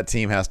mean that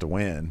team has to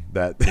win.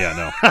 That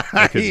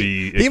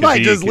he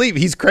might just leave.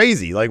 He's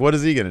crazy. Like, what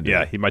is he going to do?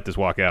 Yeah, he might just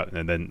walk out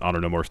and then Honor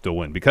No More still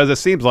win. Because it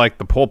seems like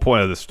the whole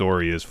point of the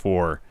story is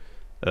for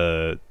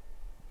Honor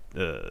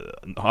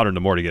No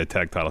More to get a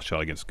tag title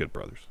shot against Good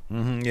Brothers.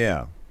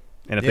 Yeah.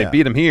 And if they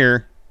beat him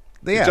here,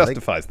 it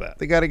justifies that.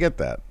 They got to get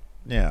that.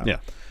 Yeah. Yeah.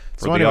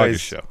 For the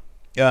anyways, August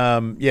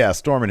show.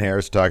 Storm and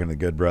Harris talking to the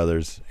Good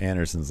Brothers.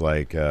 Anderson's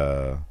like,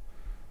 they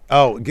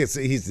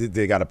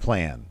got a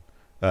plan.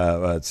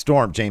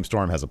 James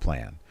Storm has a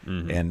plan.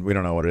 And we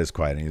don't know what it is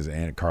quite.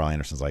 And Carl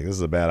Anderson's like, this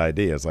is a bad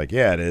idea. It's like,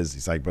 yeah, it is.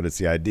 He's like, but it's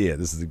the idea.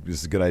 This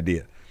is a good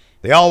idea.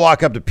 They all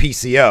walk up to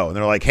PCO, and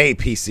they're like, hey,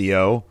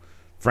 PCO,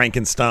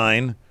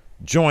 Frankenstein,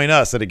 join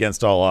us at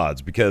Against All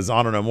Odds because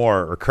Honor No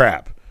More are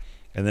crap.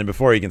 And then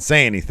before he can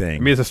say anything... I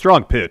mean, it's a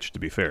strong pitch, to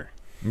be fair.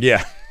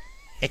 Yeah.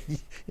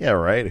 Yeah,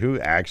 right? Who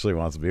actually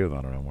wants to be with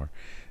Honor No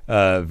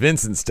More?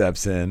 Vincent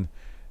steps in,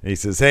 and he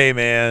says, hey,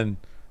 man,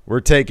 we're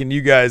taking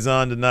you guys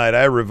on tonight.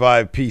 I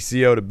revived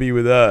PCO to be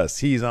with us.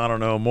 He's on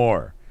no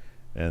more.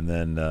 And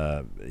then,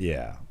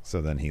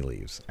 so then he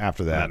leaves.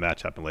 After that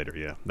match happened later,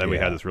 yeah. Then we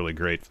had this really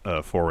great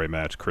four-way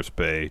match. Chris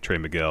Bay, Trey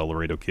Miguel,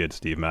 Laredo Kid,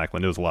 Steve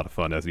Macklin. It was a lot of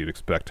fun, as you'd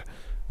expect.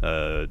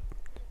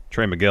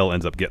 Trey Miguel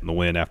ends up getting the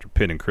win after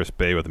pinning Chris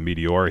Bay with a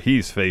Meteor.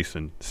 He's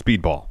facing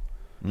Speedball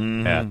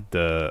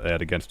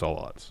at Against All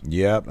Odds.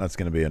 Yep, that's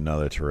going to be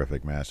another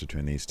terrific match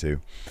between these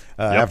two.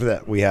 After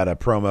that, we had a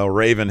promo.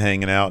 Raven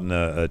hanging out in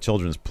a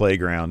children's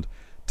playground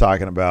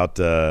talking about,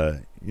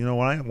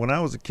 when I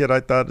was a kid,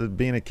 I thought that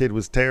being a kid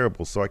was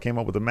terrible, so I came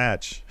up with a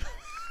match.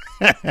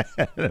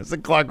 It's a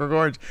Clockwork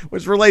Orange,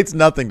 which relates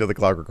nothing to the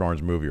Clockwork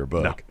Orange movie or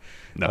book.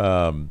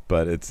 No.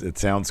 But it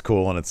sounds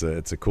cool, and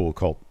it's a cool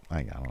cult.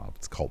 I don't know if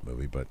it's a cult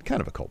movie, but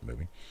kind of a cult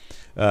movie.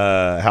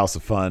 House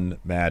of Fun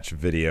match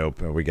video.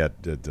 We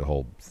got the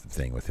whole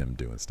thing with him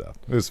doing stuff.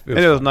 It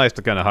was nice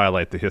to kind of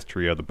highlight the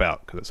history of the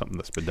bout because it's something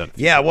that's been done.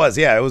 Yeah, it was.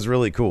 Yeah, it was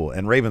really cool.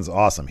 And Raven's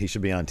awesome. He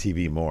should be on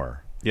TV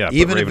more. Yeah,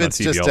 even if it's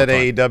just at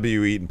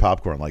AEW eating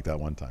popcorn like that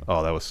one time.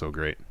 Oh, that was so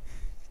great.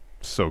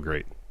 So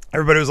great.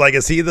 Everybody was like,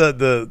 "Is he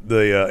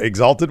the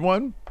Exalted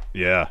one?"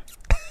 Yeah.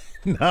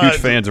 No, huge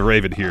fans of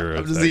Raven here.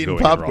 I'm just eating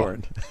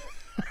popcorn.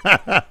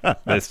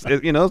 It's a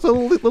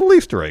little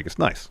Easter egg. It's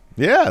nice.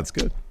 Yeah, it's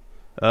good.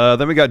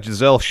 Then we got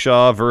Giselle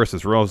Shaw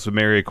versus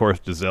Rosemary. Of course,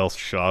 Giselle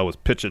Shaw was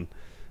pitching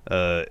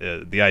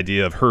the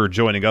idea of her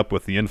joining up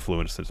with the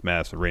Influence since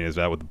Madison Rayne is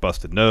out with a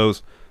busted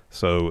nose.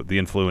 So the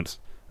Influence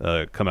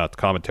come out to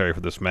commentary for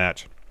this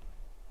match.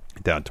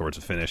 Down towards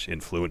the finish,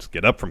 Influence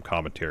get up from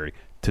commentary.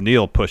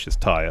 Tenille pushes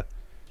Taya,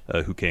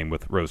 who came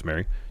with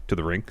Rosemary, to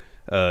the ring,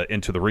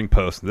 into the ring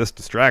post. And this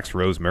distracts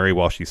Rosemary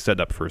while she's set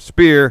up for a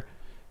spear.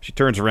 She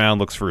turns around,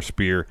 looks for a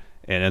spear,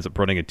 and ends up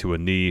running into a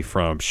knee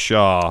from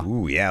Shaw.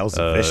 Ooh, yeah, it was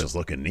a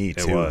vicious-looking knee,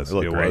 too. It was.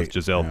 Great.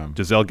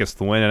 Giselle gets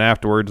the win, and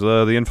afterwards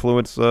the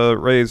Influence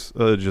raise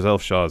Giselle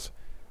Shaw's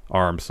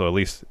arm, so at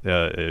least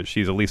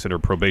she's at least in her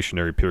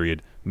probationary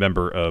period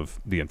member of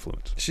the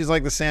Influence. She's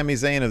like the Sami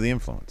Zayn of the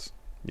Influence.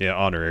 Yeah,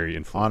 honorary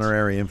influence.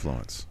 Honorary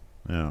influence,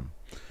 yeah.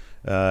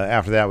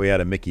 After that, we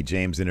had a Mickie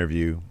James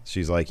interview.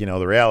 She's like,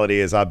 the reality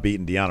is I've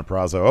beaten Deonna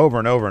Purrazzo over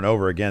and over and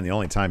over again. The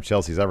only time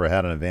Chelsea's ever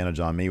had an advantage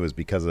on me was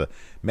because of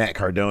Matt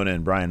Cardona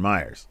and Brian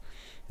Myers.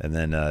 And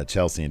then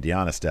Chelsea and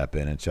Deonna step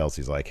in, and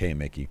Chelsea's like, hey,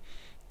 Mickie,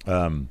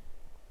 you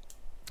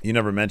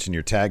never mention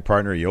your tag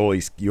partner. You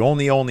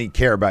only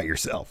care about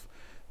yourself.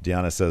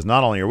 Deonna says,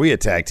 not only are we a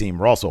tag team,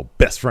 we're also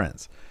best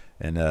friends.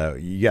 And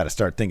you got to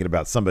start thinking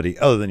about somebody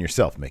other than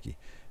yourself, Mickie.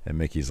 And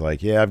Mickey's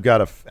like, yeah, I've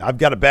got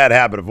a bad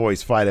habit of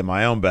always fighting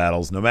my own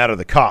battles, no matter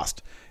the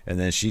cost. And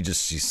then she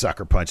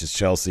sucker punches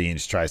Chelsea and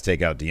just tries to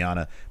take out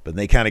Deonna. But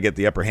they kind of get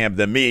the upper hand.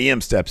 Then Mia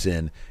Yim steps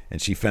in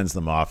and she fends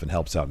them off and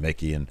helps out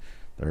Mickie. And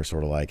they're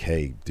sort of like,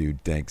 hey,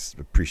 dude, thanks,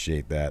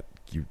 appreciate that.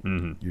 You're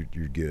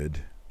good.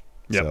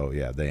 Yep. So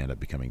yeah, they end up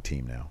becoming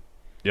team now.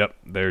 Yep,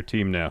 they're a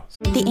team now.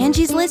 The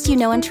Angie's List you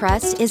know and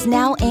trust is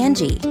now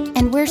Angie,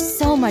 and we're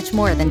so much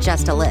more than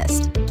just a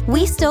list.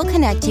 We still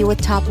connect you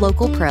with top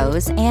local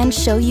pros and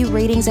show you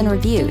ratings and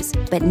reviews,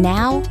 but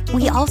now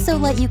we also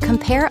let you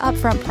compare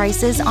upfront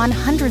prices on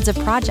hundreds of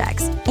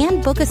projects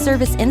and book a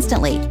service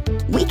instantly.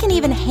 We can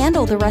even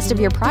handle the rest of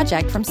your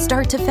project from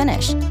start to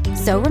finish.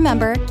 So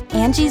remember,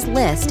 Angie's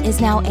List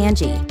is now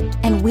Angie,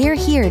 and we're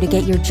here to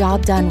get your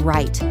job done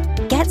right.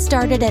 Get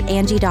started at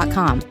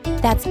Angie.com.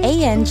 That's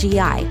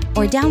ANGI,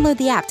 or download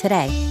the app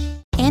today.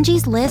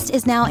 Angie's List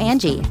is now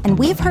Angie, and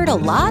we've heard a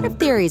lot of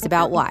theories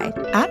about why.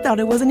 I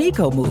thought it was an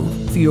eco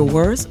move. Fewer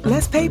words,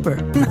 less paper.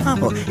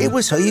 No, it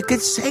was so you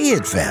could say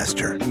it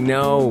faster.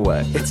 No,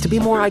 it's to be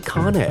more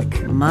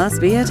iconic.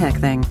 Must be a tech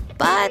thing.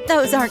 But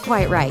those aren't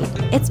quite right.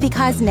 It's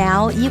because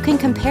now you can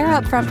compare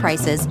upfront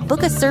prices,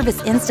 book a service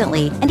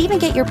instantly, and even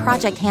get your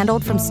project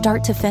handled from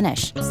start to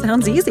finish.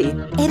 Sounds easy.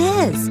 It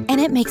is, and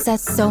it makes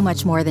us so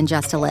much more than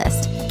just a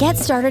list. Get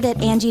started at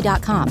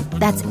Angie.com.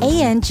 That's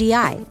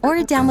ANGI, or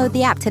download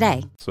the app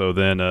today. So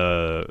then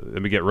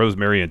we get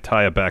Rosemary and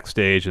Taya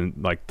backstage, and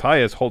like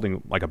Taya's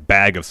holding like a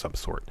bag of some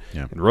sort.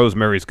 Yeah. And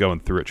Rosemary's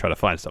going through it, trying to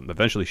find something.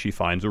 Eventually she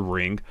finds a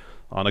ring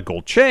on a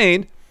gold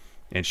chain,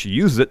 and she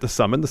uses it to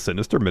summon the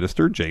sinister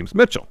minister, James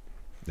Mitchell.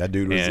 That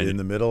dude was in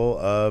the middle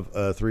of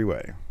a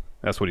three-way.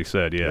 That's what he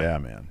said, yeah. Yeah,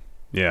 man.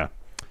 Yeah.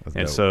 That's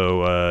and dope.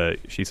 So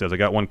she says, I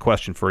got one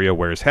question for you.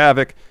 Where's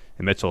Havoc?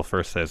 And Mitchell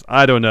first says,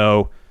 I don't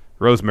know.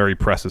 Rosemary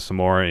presses some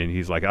more, and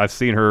he's like, I've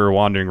seen her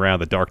wandering around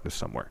the darkness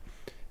somewhere.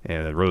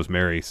 And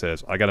Rosemary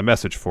says, I got a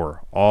message for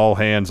her. All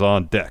hands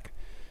on deck.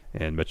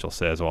 And Mitchell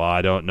says, well,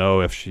 I don't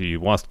know if she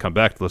wants to come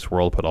back to this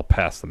world, but I'll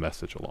pass the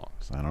message along.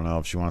 So I don't know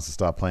if she wants to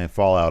stop playing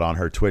Fallout on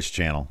her Twitch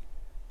channel,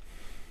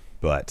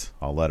 but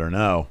I'll let her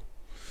know.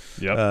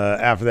 Yep.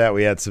 After that,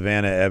 we had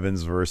Savannah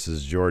Evans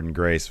versus Jordan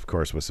Grace, of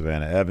course, with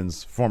Savannah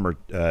Evans, former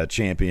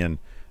champion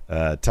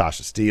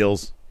Tasha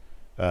Steelz.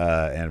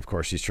 And, of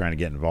course, she's trying to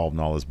get involved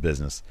in all this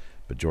business.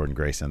 But Jordan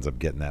Grace ends up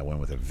getting that win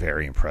with a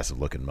very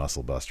impressive-looking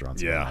muscle buster on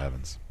Savannah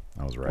Evans.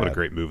 That was rad. What a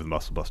great move with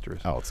Muscle Buster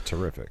is. Oh, it's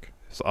terrific.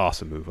 It's an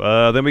awesome move.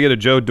 Then we get a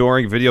Joe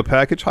Doring video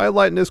package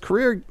highlighting his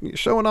career,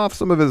 showing off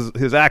some of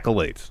his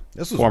accolades.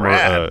 This was Former,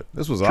 rad.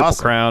 This was Triple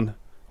awesome. Crown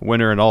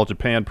winner in All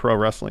Japan Pro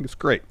Wrestling. It's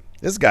great.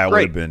 This guy would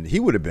Great. have been. He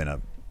would have been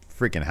a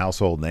freaking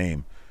household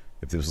name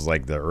if this was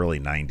like the early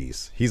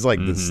 '90s. He's like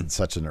this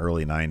such an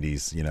early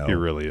 '90s. He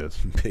really is.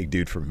 Big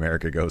dude from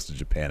America goes to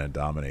Japan and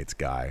dominates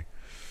guy.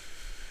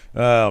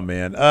 Oh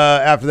man!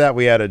 After that,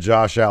 we had a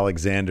Josh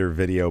Alexander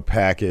video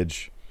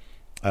package.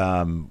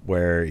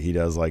 Where he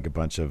does like a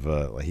bunch of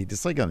he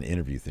just like an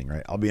interview thing,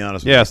 right? I'll be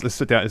honest with you. Yes,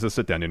 it's a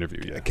sit down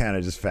interview. Yeah. I kind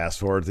of just fast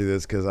forward through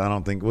this because I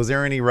don't think was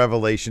there any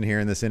revelation here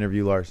in this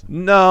interview,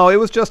 Larson? No, it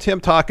was just him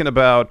talking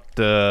about.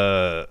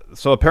 So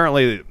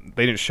apparently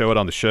they didn't show it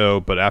on the show,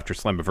 but after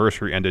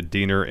Slammiversary ended,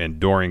 Diener and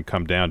Doring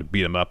come down to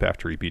beat him up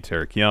after he beats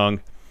Eric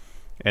Young,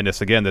 and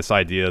this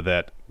idea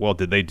that, well,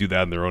 did they do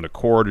that on their own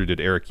accord, or did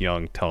Eric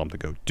Young tell them to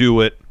go do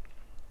it?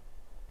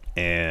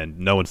 And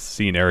no one's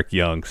seen Eric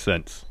Young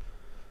since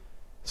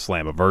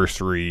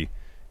Slammiversary,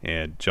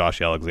 and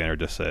Josh Alexander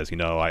just says,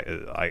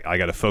 I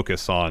got to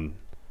focus on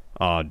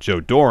Joe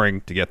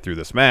Doring to get through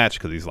this match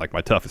because he's like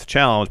my toughest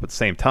challenge. But at the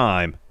same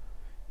time,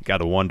 you got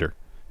to wonder,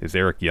 is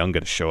Eric Young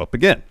going to show up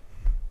again?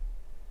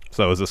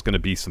 So is this going to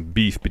be some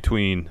beef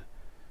between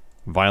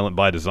Violent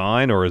by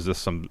Design, or is this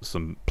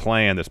some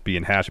plan that's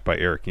being hatched by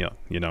Eric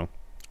Young?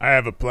 I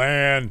have a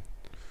plan.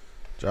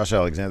 Josh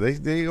Alexander,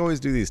 they always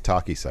do these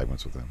talkie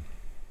segments with him.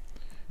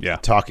 Yeah,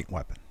 talking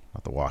weapon,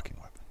 not the walking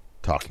weapon.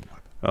 Talking weapon.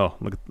 Oh,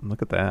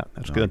 look at that.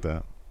 That's good. Like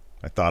that.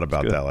 I thought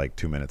about that like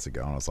 2 minutes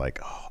ago, and I was like,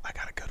 "Oh, I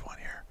got a good one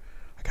here.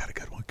 I got a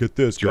good one. Get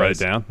this." Did you write it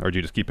down, or did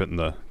you just keep it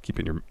in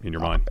your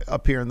mind?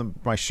 Up here in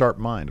my sharp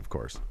mind, of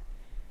course.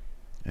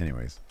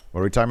 Anyways, what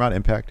are we talking about?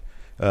 Impact.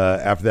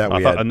 After that,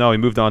 he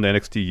moved on to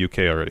NXT UK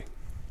already.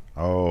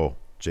 Oh,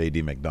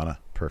 JD McDonough,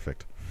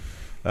 perfect.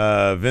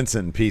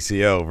 Vincent and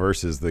PCO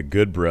versus the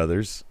Good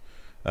Brothers.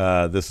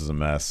 This is a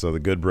mess. So the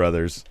Good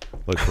Brothers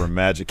look for a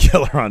magic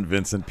killer on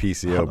Vincent.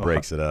 PCO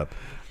breaks it up.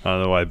 I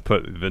don't know why I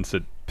put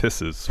Vincent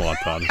pisses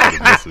Swanton instead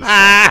of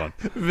Mrs.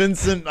 Swanton.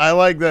 Vincent, I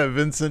like that.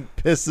 Vincent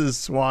pisses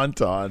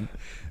Swanton.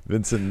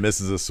 Vincent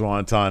misses a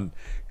Swanton.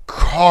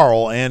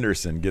 Carl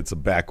Anderson gets a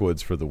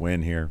backwoods for the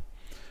win here.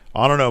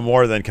 Honor No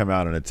More then come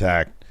out and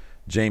attack.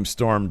 James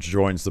Storm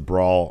joins the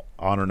brawl.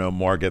 Honor No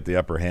More get the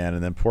upper hand,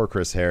 and then poor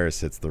Chris Harris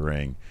hits the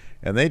ring,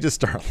 and they just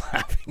start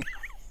laughing.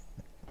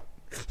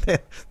 they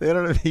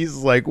don't know. He's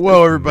like,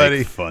 "Whoa, everybody!"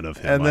 Make fun of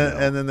him,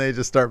 and then they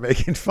just start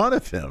making fun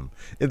of him.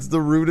 It's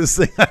the rudest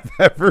thing I've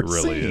ever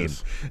really seen.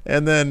 Is.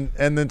 And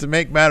then to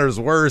make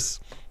matters worse,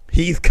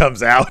 Heath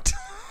comes out.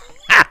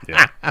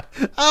 Yeah.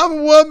 I'm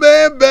a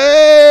one-man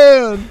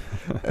band.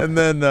 And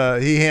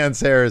then he hands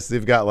Harris.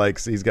 He's got like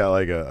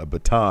a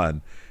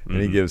baton,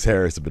 and he gives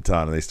Harris a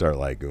baton, and they start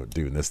like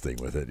doing this thing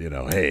with it.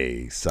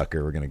 Hey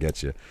sucker, we're gonna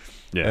get you.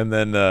 Yeah. And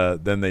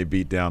then they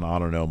beat down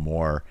Honor No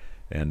More.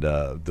 And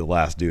the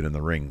last dude in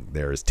the ring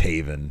there is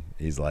Taven.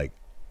 He's like,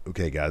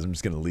 okay, guys, I'm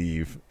just going to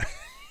leave.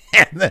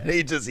 And then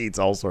he just eats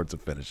all sorts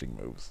of finishing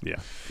moves. Yeah.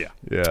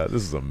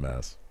 This is a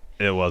mess.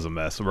 It was a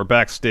mess. So we're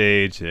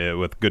backstage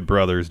with Good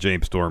Brothers,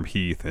 James Storm,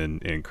 Heath,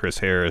 and Chris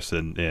Harris.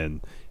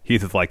 And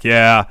Heath is like,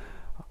 yeah,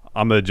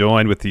 I'm going to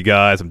join with you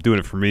guys. I'm doing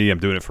it for me. I'm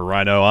doing it for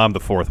Rhino. I'm the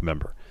fourth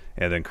member.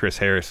 And then Chris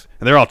Harris,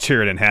 and they're all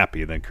cheering and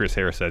happy. And then Chris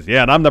Harris says,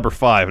 yeah, and I'm number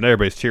 5. And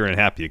everybody's cheering and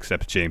happy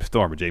except James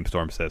Storm. And James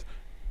Storm says,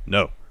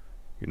 no.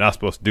 You're not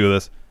supposed to do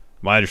this.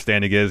 My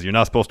understanding is you're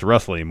not supposed to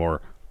wrestle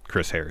anymore,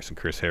 Chris Harris. And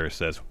Chris Harris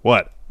says,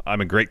 what? I'm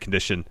in great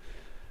condition.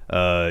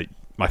 My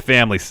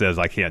family says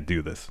I can't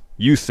do this.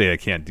 You say I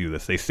can't do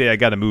this. They say I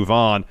got to move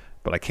on,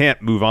 but I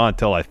can't move on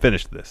until I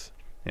finish this.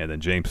 And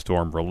then James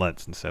Storm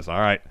relents and says,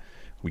 all right,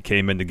 we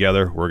came in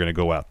together. We're going to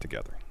go out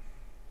together.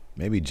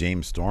 Maybe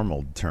James Storm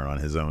will turn on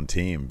his own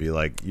team. Be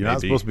like, you're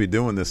not supposed to be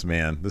doing this,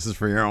 man. This is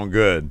for your own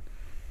good.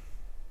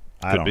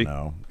 I don't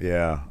know.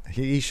 Yeah.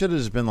 He should have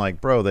just been like,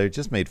 bro, they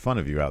just made fun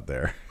of you out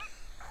there.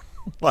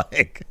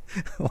 like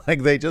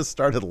they just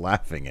started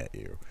laughing at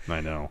you. I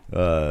know.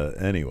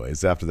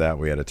 Anyways, after that,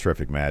 we had a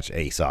terrific match.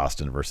 Ace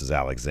Austin versus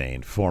Alex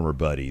Zane. Former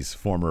buddies.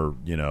 Former,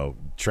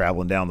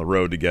 traveling down the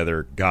road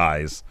together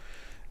guys.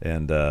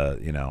 And,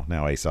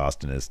 now Ace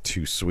Austin is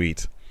too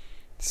sweet.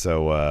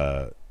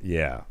 So,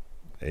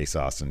 Ace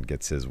Austin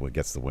gets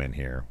the win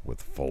here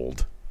with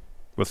Fold.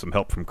 With some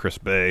help from Chris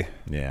Bay.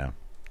 Yeah.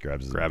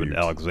 Grabbing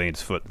Alex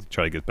Zane's foot to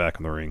try to get back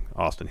in the ring.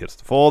 Austin hits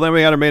the fall. Then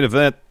we had our main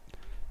event.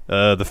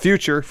 The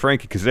Future,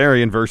 Frankie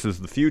Kazarian versus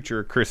the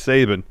Future, Chris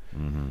Sabin.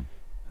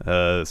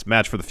 This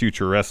match for the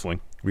future of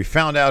wrestling. We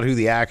found out who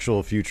the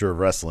actual future of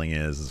wrestling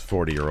is a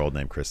 40-year-old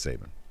named Chris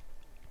Sabin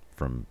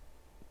from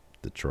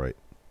Detroit,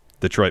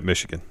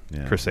 Michigan.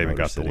 Yeah, Chris Sabin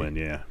got the win,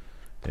 yeah.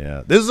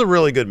 This is a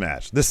really good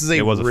match. This is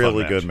a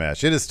really good match.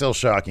 match. It is still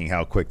shocking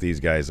how quick these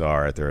guys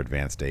are at their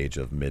advanced age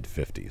of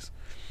mid-50s.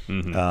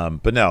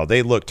 But no,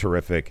 they look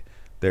terrific.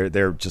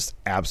 They're just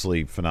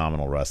absolutely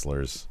phenomenal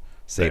wrestlers.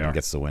 Sabin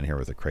gets the win here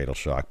with a cradle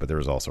shock, but there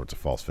was all sorts of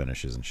false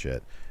finishes and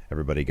shit.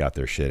 Everybody got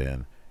their shit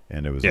in,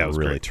 and it was a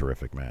really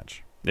terrific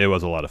match. It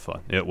was a lot of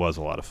fun.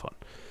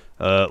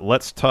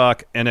 Let's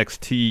talk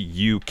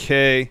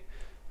NXT UK.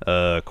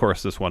 Of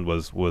course, this one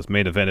was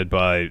main evented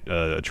by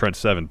a Trent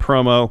Seven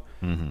promo,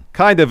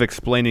 kind of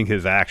explaining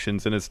his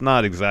actions, and it's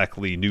not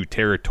exactly new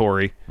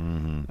territory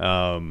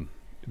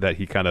that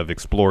he kind of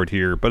explored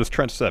here. But it's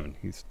Trent Seven.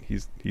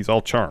 He's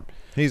all charm.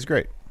 He's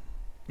great.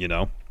 You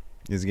know,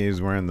 he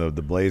was wearing the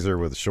blazer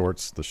with the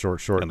shorts, the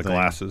short and the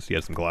glasses. He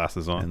had some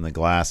glasses on, and the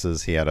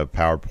glasses. He had a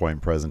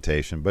PowerPoint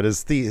presentation, but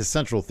his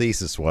central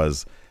thesis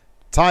was,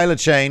 Tyler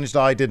changed,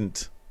 I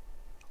didn't.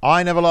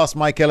 I never lost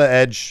my killer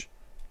edge.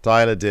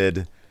 Tyler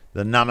did.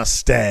 The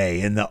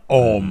namaste and the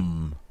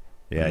om.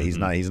 Yeah, he's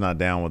not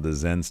down with the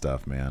Zen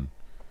stuff, man.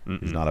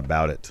 He's not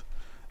about it.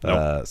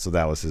 Nope. So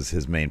that was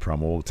his main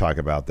promo. We'll talk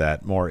about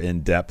that more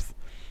in depth.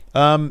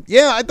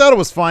 Yeah, I thought it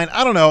was fine.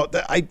 I don't know.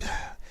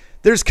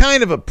 There's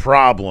kind of a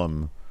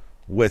problem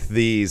with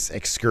these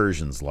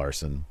excursions,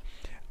 Larson.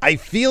 I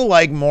feel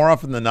like more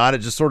often than not, it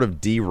just sort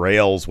of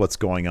derails what's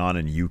going on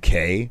in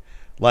UK.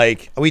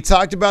 Like, we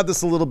talked about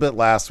this a little bit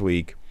last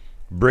week.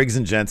 Briggs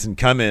and Jensen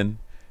come in,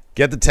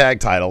 get the tag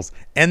titles,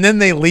 and then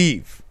they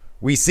leave.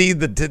 We see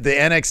the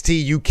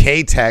NXT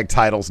UK tag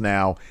titles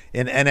now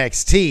in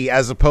NXT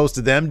as opposed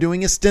to them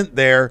doing a stint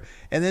there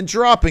and then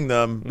dropping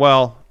them.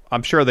 Well,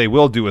 I'm sure they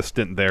will do a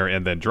stint there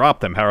and then drop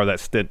them. However, that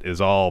stint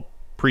is all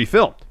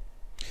pre-filmed.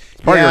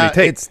 It's part already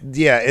taped.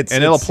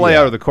 It'll play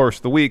out of the course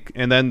of the week.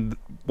 And then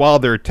while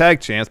they're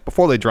tag champs,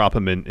 before they drop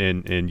them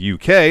in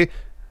UK,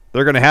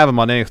 they're going to have them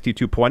on NXT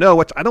 2.0,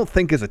 which I don't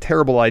think is a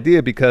terrible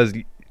idea because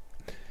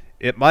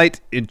it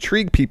might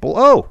intrigue people.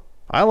 Oh,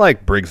 I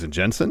like Briggs and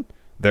Jensen.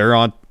 They're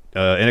on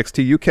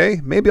NXT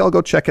UK. Maybe I'll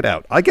go check it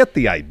out. I get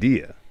the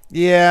idea.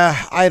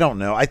 Yeah, I don't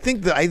know. I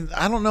think that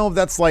I don't know if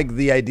that's like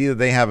the idea that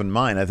they have in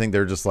mind. I think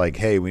they're just like,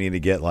 hey, we need to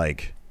get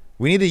like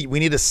we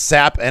need to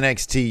sap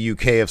NXT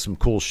UK of some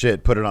cool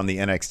shit, put it on the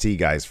NXT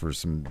guys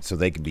so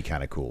they can be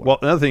kind of cool. Well,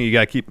 another thing you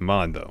got to keep in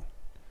mind though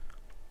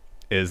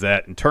is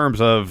that in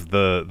terms of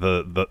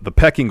the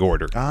pecking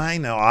order, I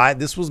know.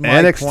 This was my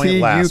NXT point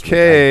last UK week.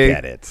 I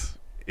get it.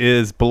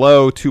 Is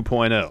below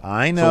 2.0.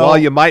 I know. So while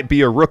you might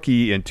be a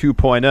rookie in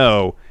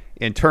 2.0,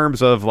 in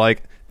terms of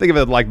like, think of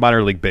it like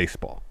minor league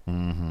baseball.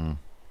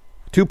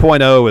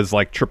 2.0 is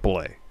like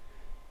AAA.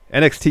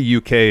 NXT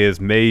UK is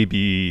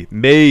maybe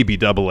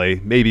AA,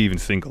 maybe even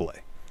single A.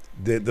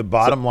 The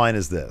bottom line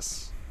is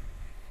this.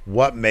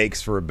 What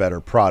makes for a better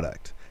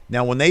product?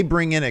 Now, when they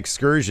bring in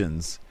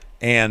excursions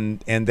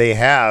and they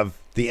have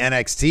the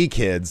NXT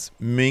kids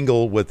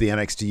mingle with the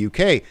NXT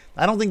UK,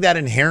 I don't think that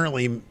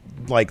inherently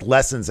like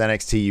lessens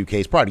NXT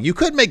UK's product. You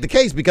could make the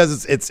case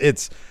because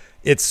it's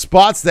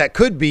spots that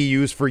could be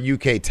used for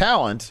UK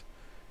talent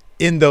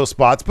in those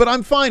spots, but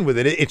I'm fine with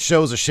it. It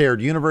shows a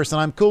shared universe, and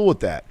I'm cool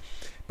with that.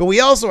 But we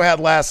also had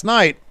last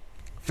night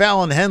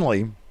Fallon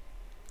Henley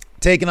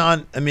taking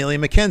on Amelia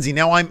McKenzie.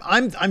 Now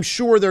I'm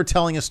sure they're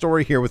telling a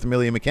story here with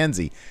Amelia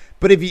McKenzie,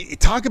 but if you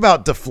talk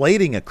about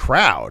deflating a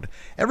crowd,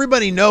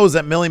 everybody knows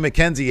that Millie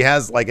McKenzie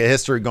has like a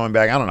history going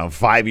back, I don't know,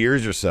 5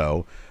 years or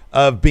so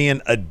of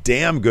being a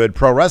damn good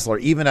pro wrestler,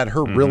 even at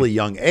her really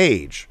young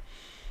age.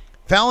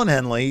 Fallon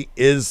Henley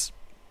is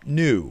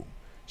new.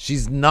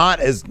 She's not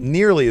as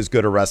nearly as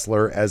good a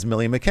wrestler as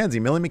Millie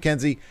McKenzie. Millie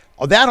McKenzie,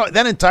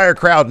 that entire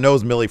crowd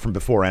knows Millie from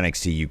before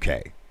NXT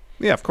UK.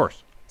 Yeah, of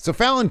course. So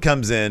Fallon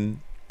comes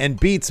in and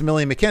beats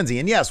Millie McKenzie.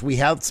 And yes, we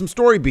have some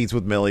story beats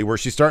with Millie where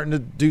she's starting to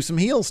do some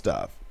heel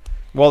stuff.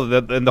 Well,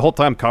 and the whole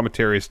time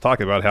commentary is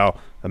talking about how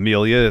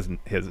Amelia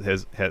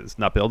has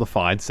not been able to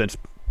find, since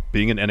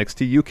being in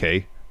NXT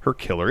UK, her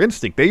killer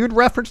instinct. They even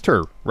referenced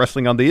her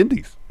wrestling on the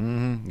indies.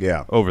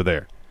 Yeah. Over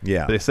there.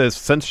 Yeah. But it says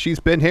since she's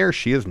been here,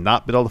 she has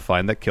not been able to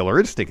find that killer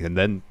instinct. And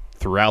then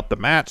throughout the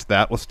match,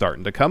 that was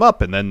starting to come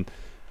up. And then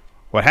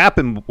what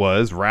happened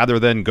was, rather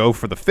than go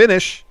for the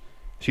finish,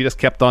 she just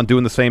kept on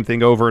doing the same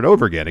thing over and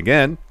over again.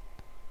 Again,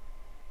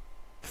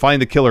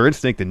 find the killer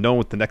instinct and know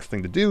what the next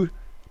thing to do.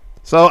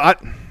 So I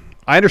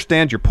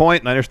understand your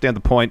point, and I understand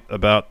the point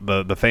about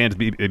the fans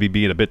maybe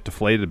being a bit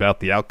deflated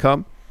about the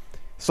outcome.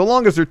 So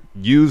long as they're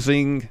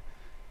using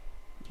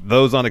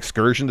those on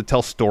excursion to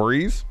tell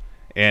stories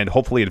and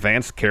hopefully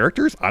advance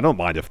characters, I don't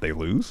mind if they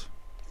lose.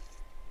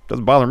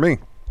 Doesn't bother me.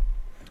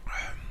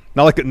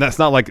 That's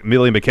not like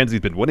Millie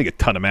McKenzie's been winning a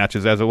ton of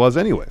matches as it was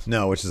anyways.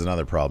 No, which is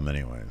another problem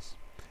anyways.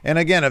 And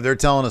again, if they're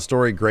telling a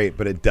story, great,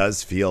 but it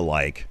does feel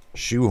like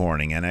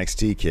shoehorning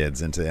NXT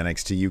kids into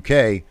NXT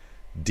UK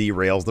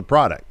derails the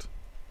product.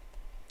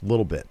 A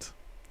little bit.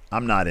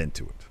 I'm not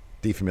into it.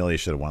 De Familia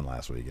should have won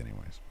last week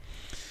anyways.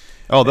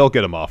 Oh, they'll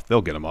get him off.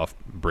 They'll get him off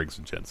Briggs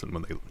and Jensen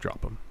when they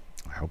drop him.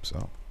 I hope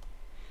so.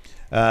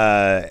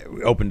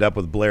 We opened up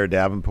with Blair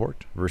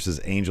Davenport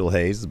versus Angel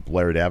Hayes.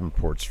 Blair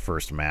Davenport's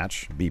first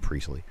match, B.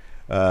 Priestley,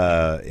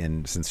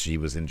 since she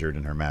was injured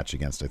in her match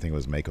against, I think it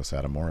was Mako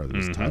Satomura. It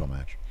was a title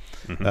match.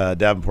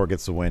 Davenport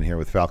gets the win here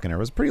with Falconer. It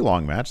was a pretty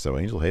long match, so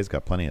Angel Hayes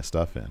got plenty of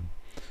stuff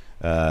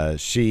in.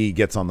 She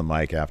gets on the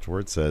mic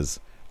afterwards,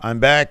 says, "I'm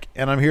back,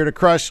 and I'm here to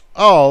crush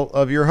all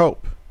of your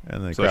hope."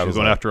 And the so she's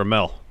going after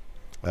Amel.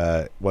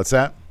 What's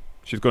that?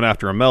 She's going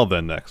after Amel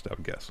then next, I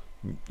would guess.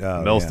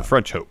 Mel's the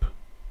French Hope.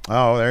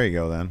 Oh, there you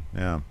go then.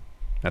 Yeah.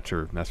 That's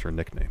her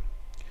nickname.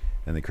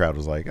 And the crowd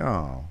was like,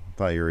 "Oh, I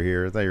thought you were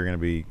here. I thought you were going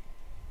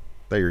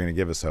to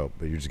give us hope,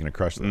 but you're just going to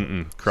crush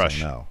them." Crush.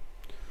 So,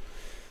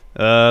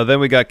 no. Then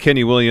we got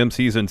Kenny Williams.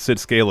 He's in Sid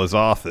Scala's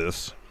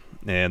office.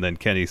 And then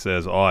Kenny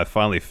says, I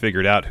finally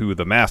figured out who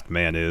the masked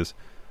man is.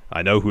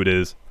 I know who it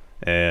is.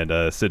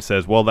 And Sid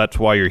says, well, that's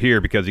why you're here,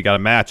 because you got a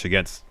match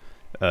against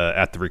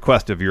at the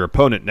request of your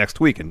opponent next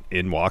week. And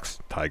in walks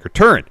Tiger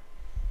Turin.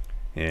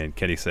 And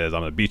Kenny says,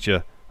 I'm going to beat you.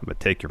 I'm going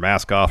to take your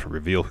mask off and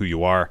reveal who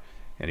you are.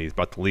 And he's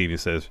about to leave. He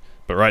says,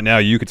 but right now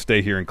you could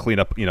stay here and clean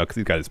up, because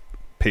he's got his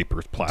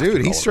papers plastered.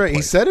 Dude,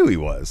 he said who he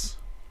was.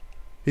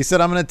 He said,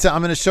 I'm going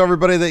to show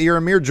everybody that you're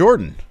Amir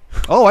Jordan.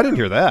 Oh, I didn't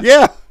hear that.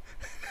 Yeah.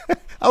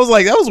 I was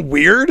like, that was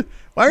weird.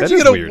 Why don't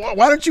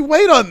you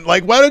wait on,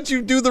 why don't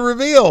you do the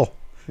reveal?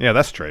 Yeah,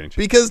 that's strange.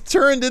 Because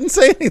Turin didn't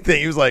say anything.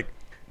 He was like,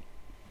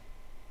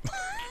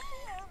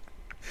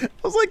 I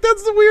was like,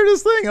 that's the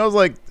weirdest thing. I was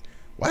like,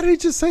 why did he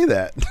just say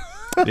that?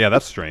 Yeah,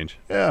 that's strange.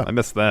 Yeah. I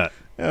missed that.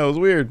 Yeah, it was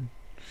weird.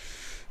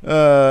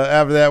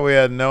 After that, we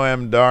had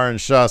Noam Dar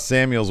and Shaw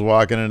Samuels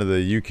walking into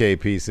the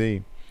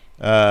UKPC.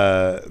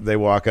 They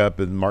walk up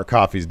and Mark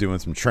Coffey's doing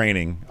some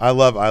training. I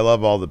love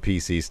all the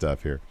PC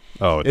stuff here.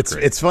 Oh, it's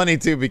great. It's funny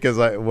too, because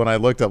when I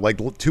looked up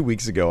 2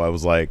 weeks ago, I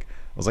was like,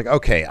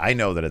 okay, I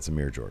know that it's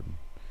Amir Jordan.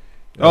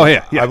 Oh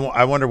yeah.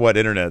 I wonder what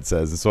internet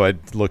says, and so I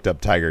looked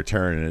up Tiger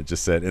Turin, and it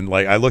just said, and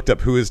I looked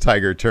up who is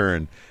Tiger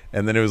Turin,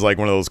 and then it was like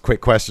one of those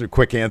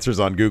quick answers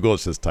on Google. It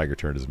says Tiger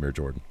Turin is Amir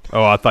Jordan.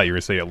 Oh, I thought you were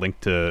going to say a link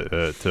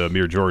to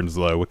Amir Jordan's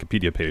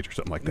Wikipedia page or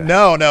something like that.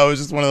 No, it was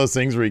just one of those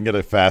things where you can get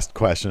a fast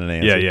question and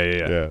answer.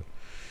 Yeah.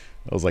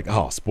 I was like,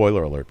 oh,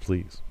 spoiler alert,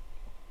 please.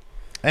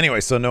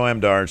 Anyway, so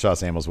Noam Dar and Shaw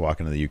Samuels walk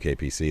into the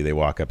UKPC. They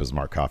walk up as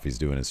Mark Coffey's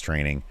doing his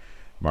training.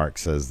 Mark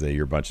says that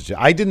you're a bunch of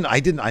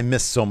I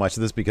missed so much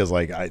of this because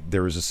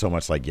there was just so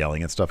much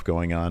yelling and stuff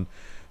going on.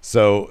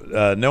 So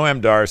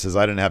Noam Dar says,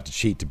 I didn't have to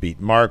cheat to beat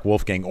Mark,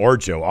 Wolfgang, or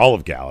Joe, all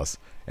of Gallus,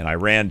 and I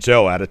ran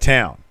Joe out of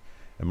town.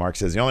 And Mark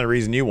says, the only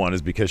reason you won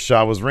is because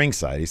Shaw was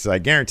ringside. He says, I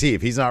guarantee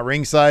if he's not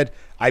ringside,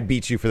 I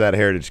beat you for that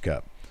Heritage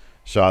Cup.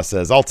 Shaw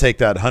says, I'll take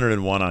that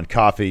 101 on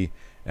Coffey,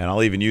 and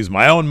I'll even use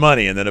my own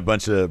money. And then a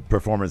bunch of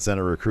Performance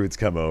Center recruits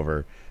come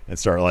over and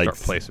start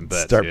placing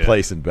bets.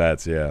 Placing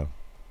bets, yeah.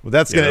 Well,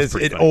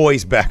 it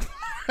always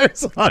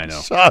backfires on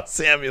Shaw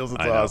Samuels.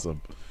 It's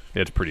awesome.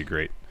 It's pretty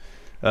great.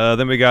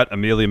 Then we got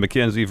Amelia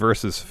McKenzie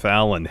versus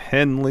Fallon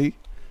Henley.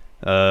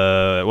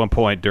 At one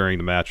point during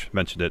the match,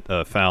 mentioned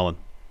it, Fallon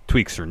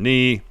tweaks her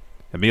knee.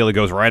 Amelia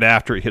goes right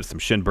after it, hits some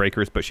shin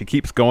breakers, but she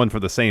keeps going for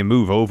the same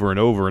move over and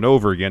over and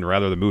over again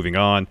rather than moving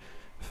on.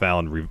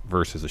 Fallon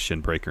reverses a shin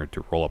breaker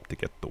to roll up to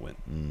get the win.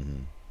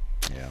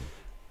 Mm-hmm. Yeah.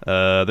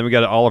 Then we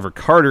got an Oliver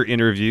Carter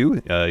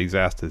interview. He's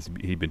asked if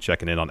he'd been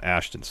checking in on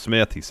Ashton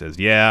Smith. He says,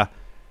 yeah.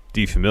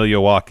 Di Familia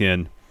walk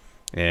in,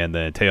 and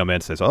then Teo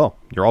Man says, oh,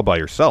 you're all by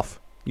yourself.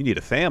 You need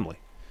a family.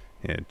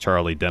 And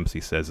Charlie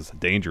Dempsey says it's a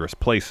dangerous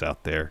place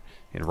out there.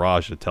 And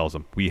Raja tells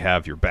him, we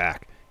have your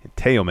back. And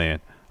Teo Man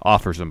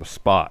offers him a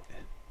spot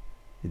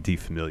in Di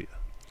Familia.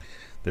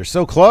 They're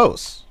so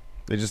close.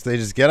 They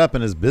just get up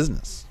in his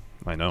business.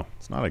 I know.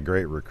 It's not a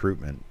great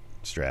recruitment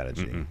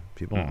strategy. Mm-mm.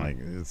 People don't like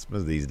it's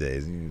these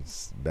days. You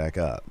just back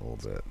up a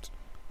little bit.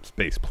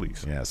 Space,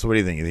 please. Yeah. So what do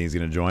you think? You think he's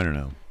going to join or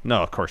no?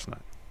 No, of course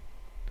not.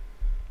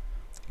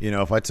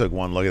 If I took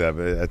one look at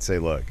that, I'd say,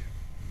 look,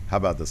 how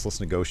about this? Let's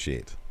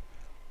negotiate.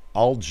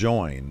 I'll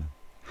join.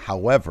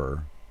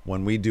 However,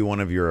 when we do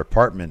one of your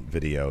apartment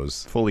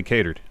videos, fully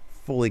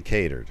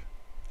catered.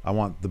 I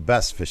want the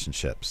best fish and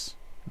chips.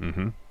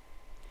 Mm-hmm.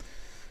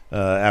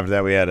 After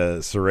that, we had a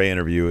Saray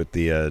interview at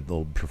the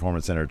little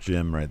Performance Center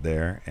gym right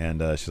there.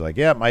 And she's like,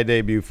 yeah, my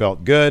debut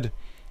felt good.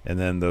 And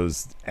then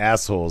those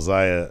assholes,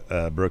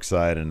 Zaya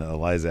Brookside and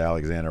Eliza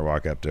Alexander,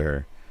 walk up to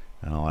her.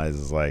 And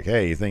Eliza's like,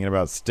 hey, you thinking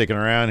about sticking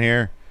around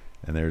here?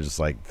 And they're just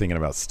thinking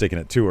about sticking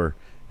it to her.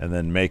 And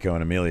then Mako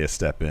and Amelia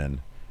step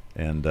in.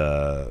 And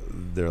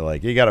they're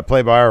like, you got to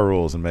play by our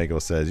rules. And Mako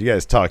says, you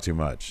guys talk too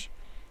much.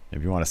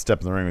 If you want to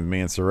step in the ring with me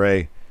and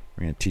Saray,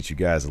 we're going to teach you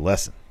guys a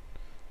lesson.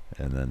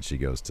 And then she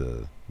goes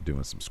to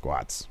doing some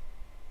squats.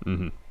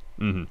 Then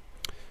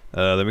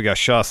we got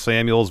Shaw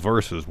Samuels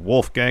versus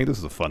Wolfgang. This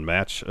is a fun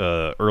match.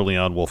 Early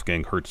on,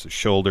 Wolfgang hurts his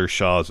shoulder.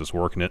 Shaw's just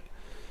working it.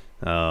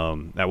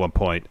 At one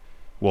point,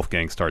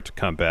 Wolfgang starts to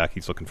come back.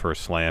 He's looking for a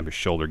slam. His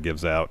shoulder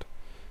gives out.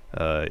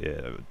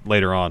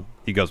 Later on,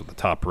 he goes with the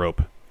top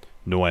rope.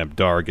 Noam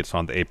Dar gets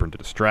on the apron to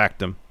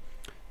distract him.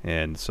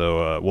 And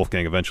so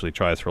Wolfgang eventually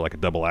tries for a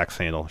double axe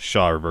handle.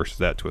 Shaw reverses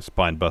that to a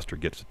spine buster,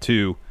 gets a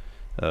 2.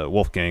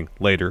 Wolfgang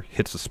later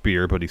hits a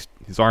spear, but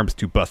his arm's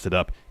too busted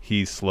up.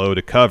 He's slow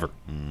to cover.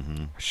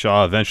 Mm-hmm.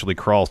 Shaw eventually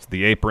crawls to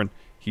the apron.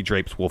 He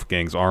drapes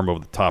Wolfgang's arm over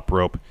the top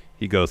rope.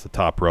 He goes to the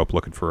top rope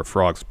looking for a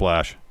frog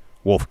splash.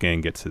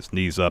 Wolfgang gets his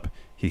knees up.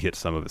 He hits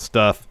some of his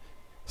stuff.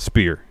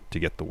 Spear to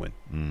get the win.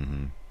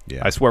 Mm-hmm.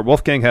 Yeah. I swear,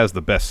 Wolfgang has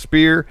the best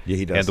spear. Yeah,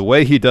 he does. And the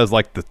way he does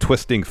the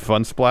twisting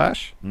fun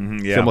splash,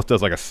 he almost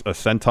does a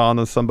senton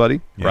on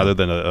somebody rather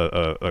than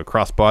a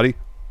crossbody.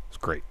 It's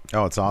great.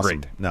 Oh, it's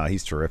awesome. Great. No,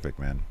 he's terrific,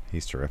 man.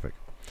 He's terrific.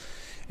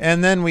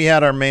 And then we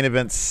had our main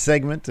event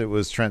segment. It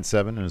was Trent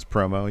Seven in his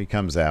promo. He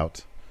comes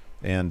out,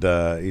 and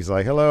he's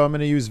like, hello, I'm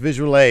going to use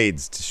visual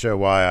aids to show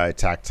why I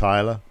attacked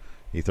Tyler.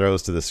 He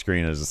throws to the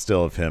screen. There's a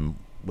still of him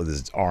with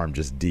his arm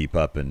just deep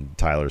up in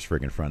Tyler's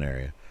freaking front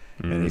area.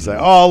 And he's like,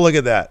 oh, look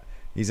at that.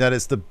 He said,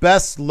 it's the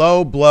best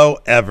low blow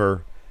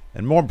ever.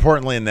 And more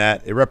importantly than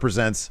that, it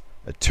represents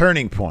a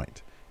turning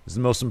point. It's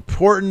the most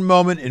important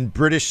moment in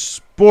British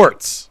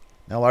sports.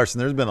 Now, Larson,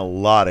 there's been a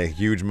lot of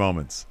huge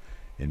moments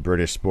in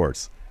British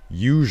sports.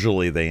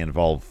 Usually they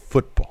involve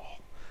football.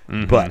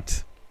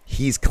 But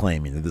he's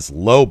claiming that this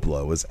low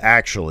blow is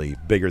actually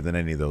bigger than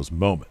any of those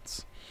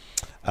moments.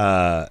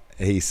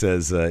 He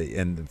says,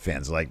 and the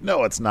fans are like,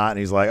 no, it's not. And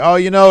he's like, oh,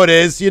 you know it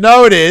is. You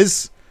know it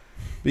is.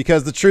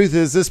 Because the truth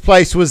is this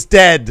place was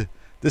dead.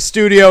 The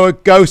studio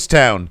at Ghost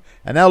Town.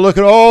 And now look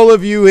at all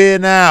of you here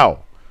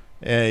now.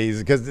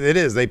 Because it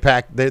is.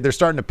 They're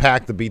starting to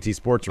pack the BT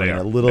Sports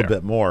Arena a little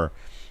bit more.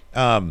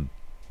 And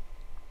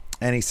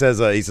he says,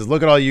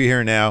 look at all you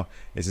here now.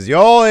 He says,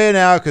 you're all here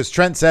now because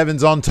Trent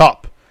Seven's on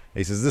top.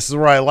 He says, this is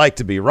where I like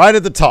to be, right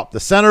at the top, the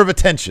center of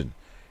attention.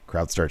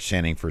 Crowd starts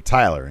chanting for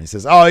Tyler. And he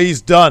says, oh,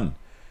 he's done.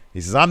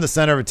 He says, I'm the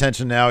center of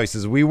attention now. He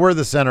says, we were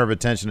the center of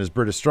attention as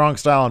British Strong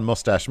Style and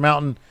Mustache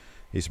Mountain.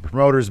 He said,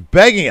 promoters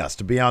begging us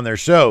to be on their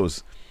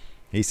shows.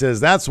 He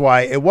says, that's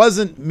why it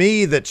wasn't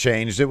me that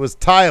changed. It was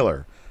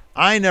Tyler.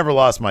 I never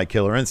lost my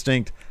killer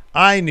instinct.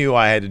 I knew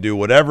I had to do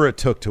whatever it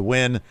took to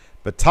win.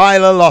 But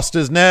Tyler lost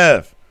his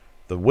nerve.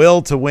 The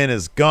will to win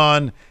is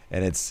gone,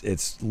 and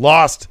it's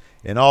lost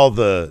in all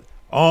the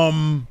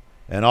and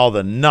all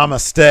the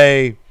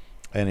namaste.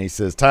 And he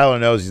says Tyler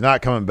knows he's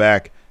not coming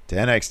back to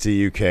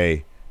NXT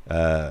UK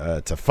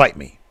to fight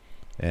me.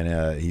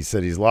 And he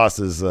said he's lost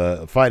his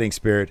fighting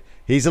spirit.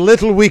 He's a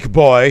little weak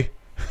boy.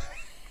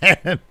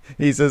 And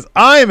he says,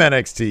 I'm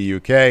NXT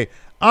UK.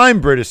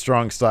 I'm British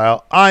Strong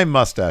Style. I'm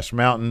Mustache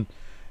Mountain.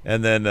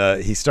 And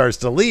then he starts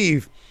to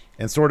leave.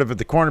 And sort of at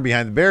the corner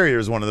behind the barrier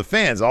is one of the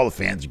fans. All the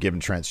fans are giving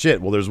Trent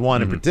shit. Well, there's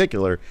one in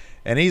particular,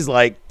 and he's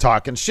like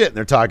talking shit, and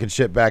they're talking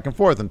shit back and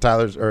forth. And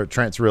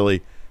Trent's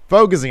really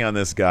focusing on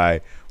this guy.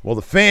 Well,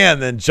 the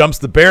fan then jumps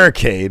the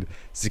barricade.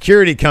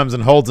 Security comes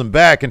and holds him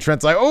back, and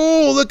Trent's like,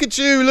 "Oh, look at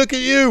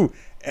you!"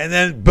 And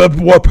then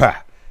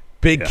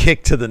big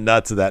kick to the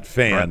nuts of that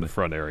fan, right in the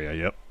front area.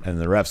 Yep. And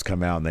the refs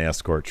come out and they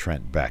escort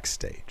Trent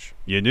backstage.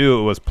 You knew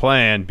it was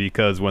planned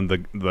because when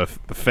the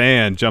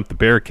fan jumped the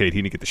barricade,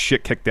 he didn't get the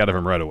shit kicked out of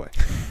him right away.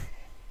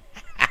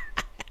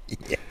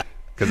 Yeah.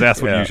 Because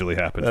that's what usually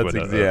happens. It would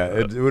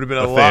have been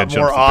a lot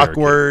more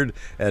awkward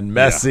and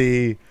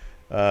messy.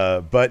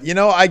 Yeah. But,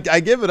 I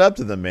give it up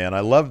to them, man.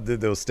 I love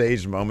those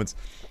staged moments.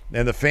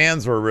 And the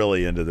fans were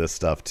really into this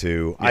stuff,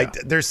 too. Yeah.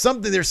 There's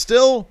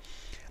still,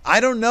 I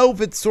don't know if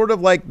it's sort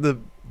of like the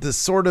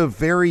sort of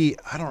very,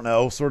 I don't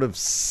know, sort of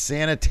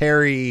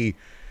sanitary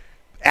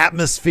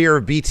atmosphere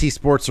of BT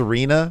Sports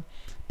Arena,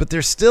 but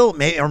there's still,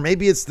 or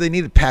maybe it's they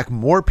need to pack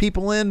more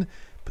people in,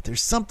 but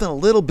there's something a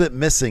little bit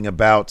missing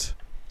about,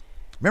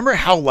 remember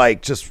how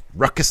just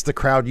ruckus the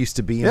crowd used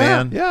to be,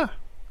 man? Yeah.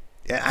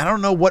 I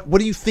don't know, what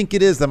do you think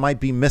it is that might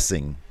be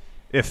missing?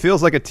 It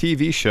feels like a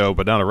TV show,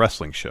 but not a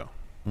wrestling show.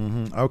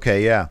 Mm-hmm.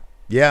 Okay,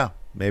 yeah,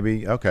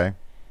 maybe, okay.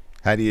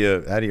 How do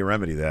you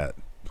remedy that?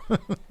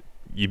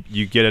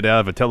 You get it out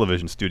of a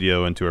television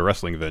studio into a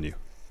wrestling venue.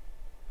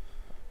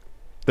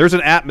 There's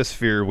an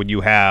atmosphere when you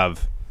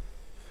have,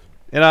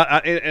 and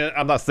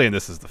I'm not saying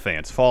this is the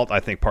fans' fault. I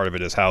think part of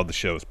it is how the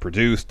show is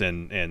produced,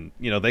 and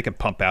they can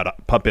pump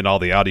in all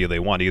the audio they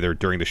want either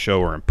during the show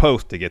or in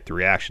post to get the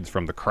reactions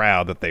from the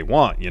crowd that they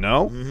want.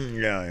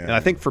 Mm-hmm. Yeah. And I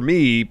think for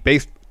me,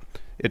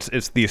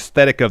 it's the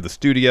aesthetic of the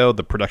studio,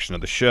 the production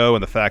of the show,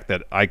 and the fact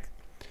that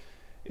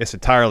it's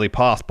entirely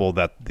possible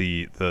that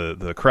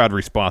the crowd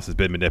response has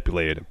been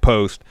manipulated in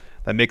post.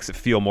 That makes it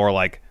feel more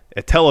like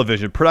a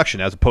television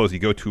production as opposed to you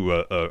go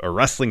to a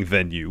wrestling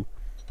venue.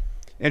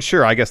 And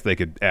sure, I guess they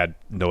could add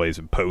noise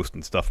in post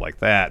and stuff like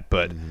that,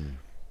 but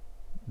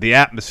the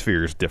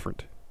atmosphere is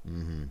different.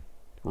 Mm-hmm.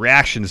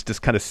 Reactions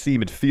just kind of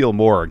seem and feel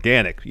more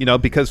organic,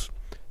 because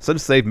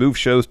since they've moved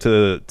shows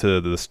to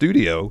the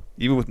studio,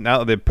 even with now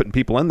that they're putting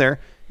people in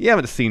there, you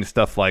haven't seen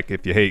stuff like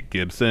If You Hate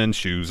Gibson,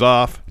 Shoes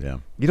Off. Yeah.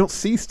 You don't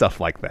see stuff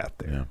like that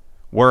there. Yeah.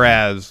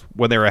 Whereas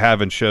when they were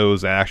having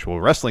shows at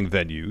actual wrestling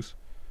venues,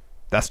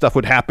 that stuff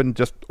would happen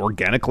just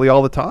organically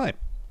all the time.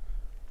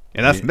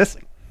 And that's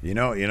missing.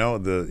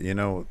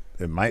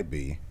 It might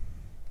be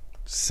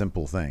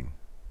simple thing.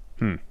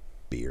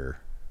 Beer.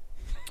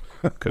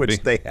 Which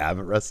they have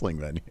at wrestling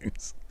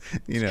venues.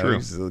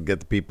 You get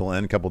the people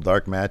in, a couple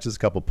dark matches, a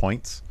couple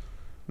points,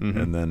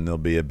 and then there'll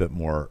be a bit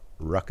more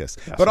ruckus.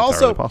 That's but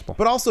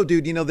possible. also,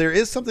 dude, there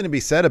is something to be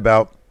said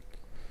about,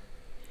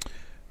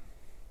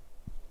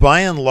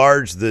 by and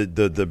large,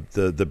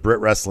 the Brit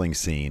wrestling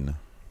scene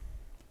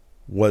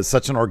was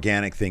such an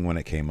organic thing when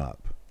it came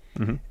up.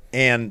 Mm-hmm.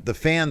 And the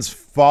fans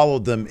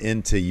followed them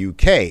into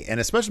UK,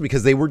 and especially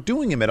because they were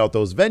doing them at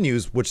those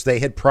venues, which they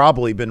had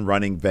probably been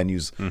running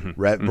venues,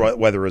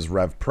 whether it was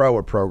Rev Pro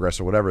or Progress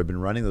or whatever, had been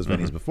running those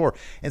venues before.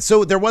 And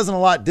so there wasn't a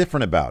lot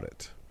different about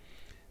it.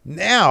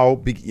 Now,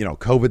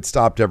 COVID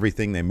stopped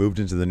everything. They moved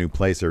into the new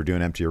place. They were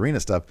doing empty arena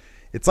stuff.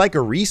 It's like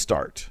a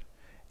restart.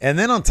 And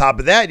then on top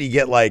of that, you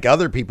get like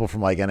other people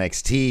from like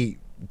NXT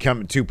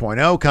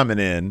 2.0 coming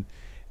in.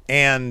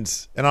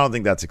 And I don't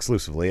think that's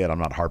exclusively it. I'm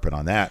not harping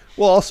on that.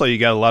 Well, also you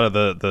got a lot of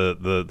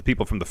the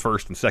people from the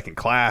first and second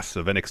class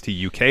of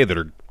NXT UK that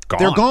are gone.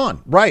 They're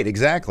gone. Right,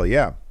 exactly.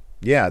 Yeah.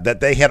 Yeah, that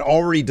they had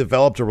already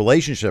developed a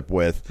relationship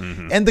with.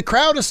 Mm-hmm. And the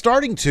crowd is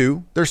starting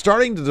to. They're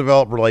starting to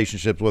develop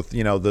relationships with,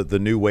 the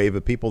new wave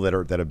of people that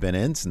have been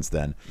in since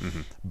then.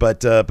 Mm-hmm.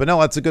 But no,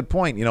 that's a good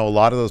point. A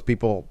lot of those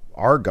people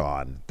are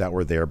gone that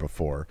were there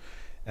before.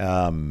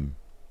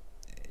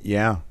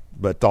 Yeah.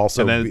 But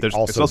also, and then it's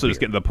also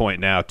just getting to the point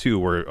now too,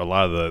 where a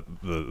lot of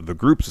the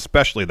groups,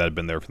 especially that have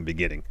been there from the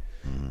beginning,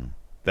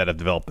 that have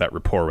developed that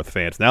rapport with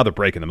fans. Now they're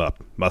breaking them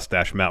up.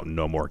 Mustache Mountain,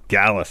 no more.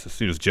 Gallus, as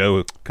soon as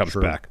Joe comes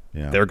back,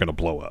 they're going to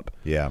blow up.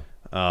 Yeah.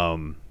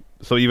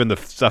 So even the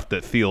stuff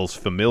that feels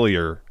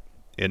familiar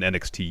in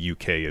NXT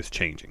UK is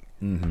changing.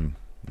 Mm-hmm.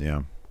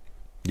 Yeah.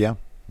 Yeah.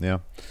 Yeah.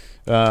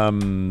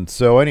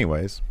 So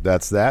anyways,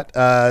 that's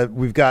that.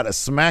 We've got a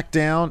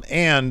SmackDown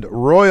and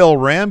Royal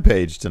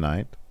Rampage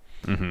tonight.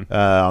 Mm-hmm.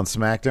 On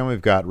SmackDown,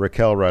 we've got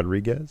Raquel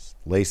Rodriguez,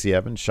 Lacey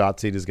Evans.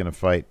 Shotzi is going to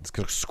fight. It's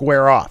going to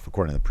square off,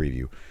 according to the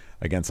preview,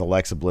 against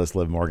Alexa Bliss,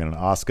 Liv Morgan, and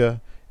Asuka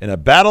in a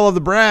battle of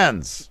the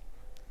brands.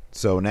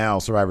 So now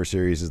Survivor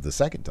Series is the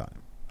second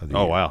time of the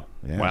year. Wow.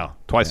 Yeah. Wow.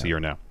 Twice a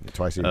year now.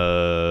 Twice a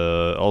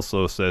year.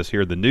 Also says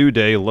here, the New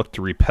Day look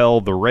to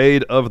repel the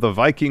raid of the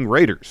Viking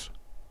Raiders.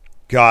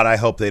 God, I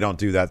hope they don't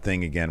do that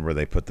thing again where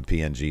they put the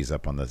PNGs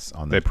up on this.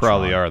 They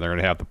probably are. They're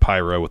going to have the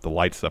pyro with the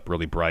lights up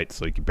really bright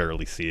so you can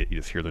barely see it. You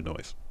just hear the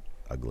noise.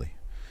 Ugly.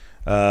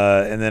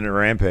 And then at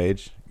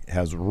Rampage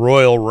has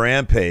Royal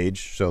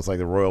Rampage, so it's like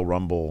the Royal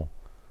Rumble,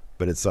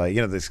 but it's like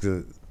it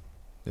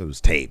was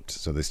taped,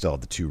 so they still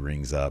have the two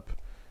rings up,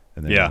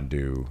 and they're going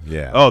to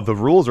do Oh, the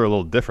rules are a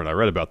little different. I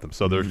read about them.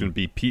 So there's going to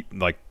be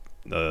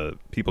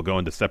people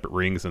going to separate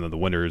rings, and then the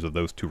winners of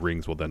those two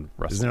rings will then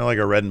wrestle. Isn't there like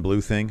a red and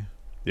blue thing?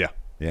 Yeah.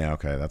 Yeah,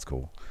 okay, that's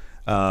cool.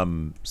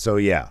 Winner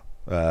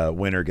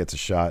gets a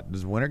shot.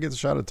 Does winner get a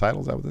shot at the title?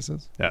 Is that what this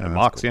is? Yeah,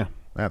 Mox, cool. yeah.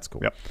 That's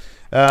cool.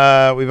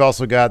 Yep. We've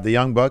also got the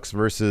Young Bucks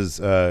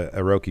versus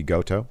Hiroki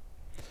Goto.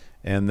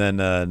 And then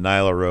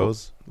Nyla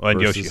Rose.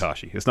 And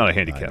Yoshihashi. It's not a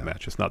handicap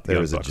match. It's not the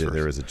Young Bucks.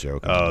 There was a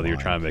joke. Oh, you're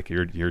trying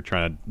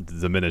to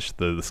diminish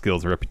the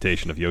skills and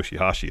reputation of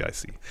Yoshihashi, I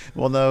see.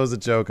 Well, no, it was a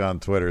joke on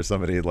Twitter.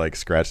 Somebody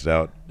scratched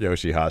out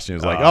Yoshihashi and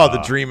was like,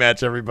 the dream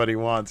match everybody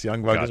wants.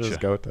 Young Bucks versus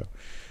Goto.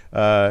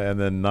 And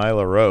then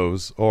Nyla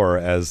Rose, or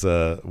as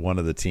one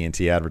of the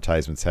TNT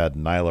advertisements had,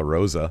 Nyla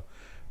Rosa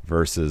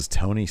versus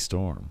Toni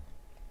Storm.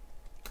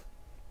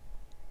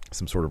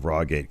 Some sort of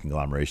Rawgate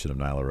conglomeration of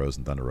Nyla Rose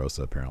and Thunder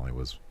Rosa apparently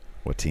was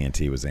what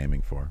TNT was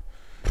aiming for.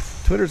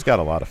 Twitter's got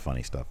a lot of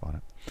funny stuff on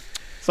it.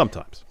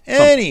 Sometimes.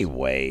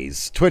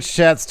 Anyways, Twitch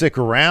chat, stick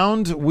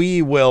around.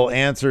 We will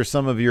answer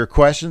some of your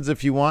questions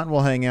if you want.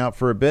 We'll hang out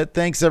for a bit.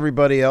 Thanks,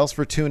 everybody else,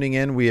 for tuning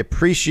in. We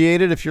appreciate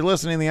it. If you're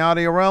listening in the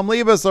audio realm,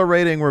 leave us a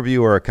rating,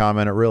 review, or a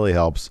comment. It really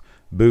helps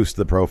boost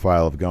the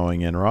profile of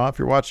Going In Raw. If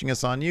you're watching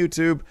us on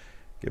YouTube,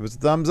 give us a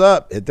thumbs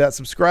up. Hit that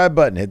subscribe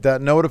button. Hit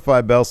that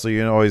notify bell so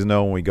you always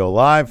know when we go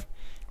live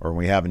or when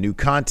we have new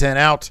content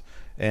out.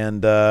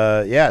 And,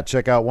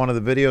 check out one of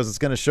the videos that's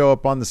going to show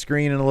up on the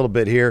screen in a little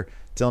bit here.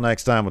 Till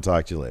next time, we'll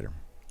talk to you later.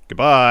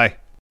 Goodbye.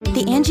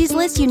 The Angie's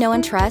List you know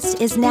and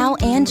trust is now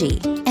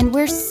Angie, and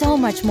we're so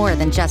much more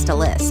than just a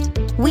list.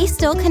 We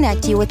still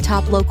connect you with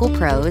top local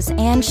pros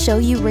and show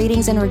you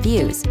ratings and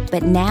reviews,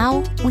 but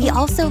now we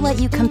also let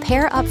you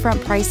compare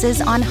upfront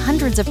prices on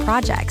hundreds of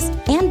projects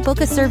and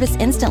book a service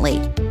instantly.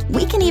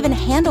 We can even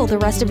handle the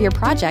rest of your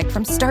project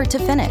from start to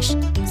finish.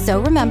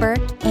 So remember,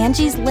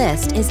 Angie's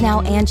List is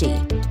now Angie,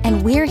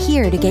 and we're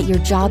here to get your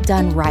job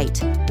done right.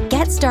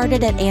 Get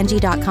started at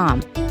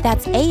Angie.com.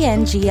 That's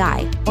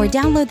ANGI, or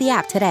download the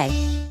app today.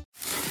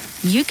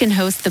 You can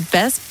host the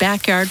best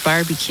backyard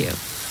barbecue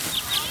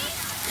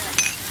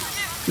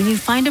when you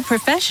find a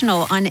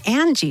professional on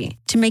Angie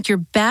to make your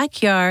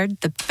backyard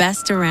the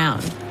best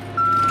around.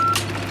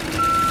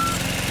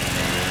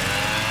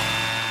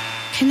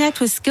 Connect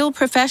with skilled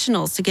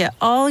professionals to get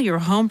all your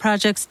home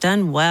projects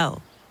done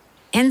well.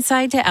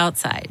 Inside to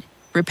outside,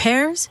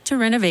 repairs to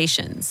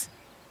renovations.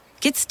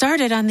 Get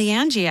started on the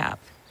Angie app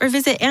or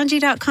visit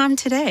Angie.com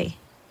today.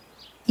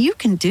 You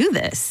can do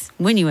this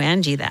when you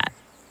Angie that.